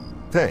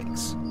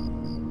 Thanks.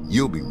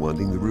 You'll be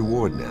wanting the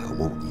reward now,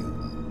 won't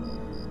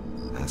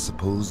you? I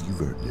suppose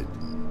you've earned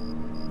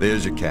it.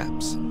 There's your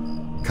caps.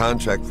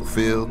 Contract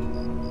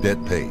fulfilled,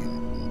 debt paid.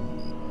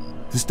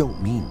 This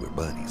don't mean we're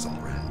buddies,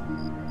 all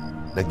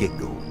right? Now get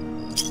going.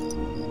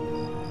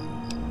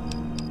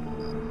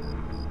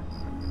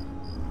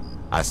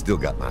 I still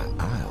got my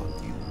eye on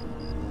you.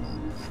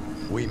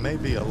 We may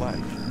be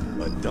alike,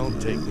 but don't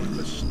take me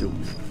for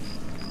stupid.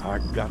 I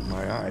got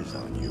my eyes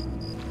on you.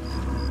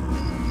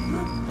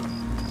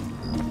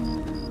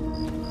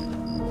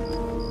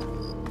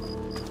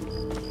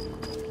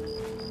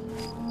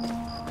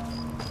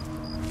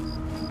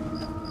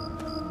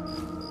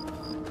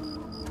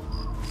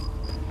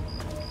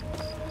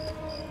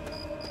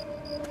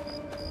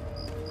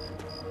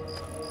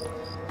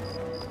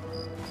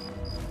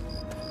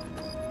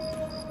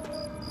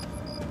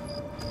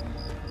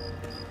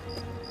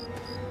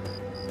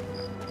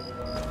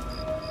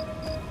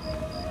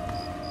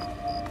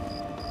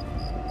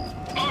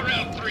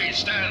 RL3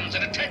 stands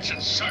at attention,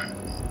 sir.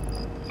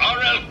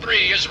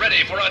 RL3 is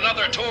ready for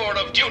another tour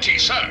of duty,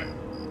 sir.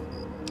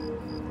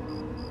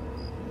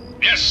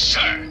 Yes,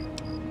 sir.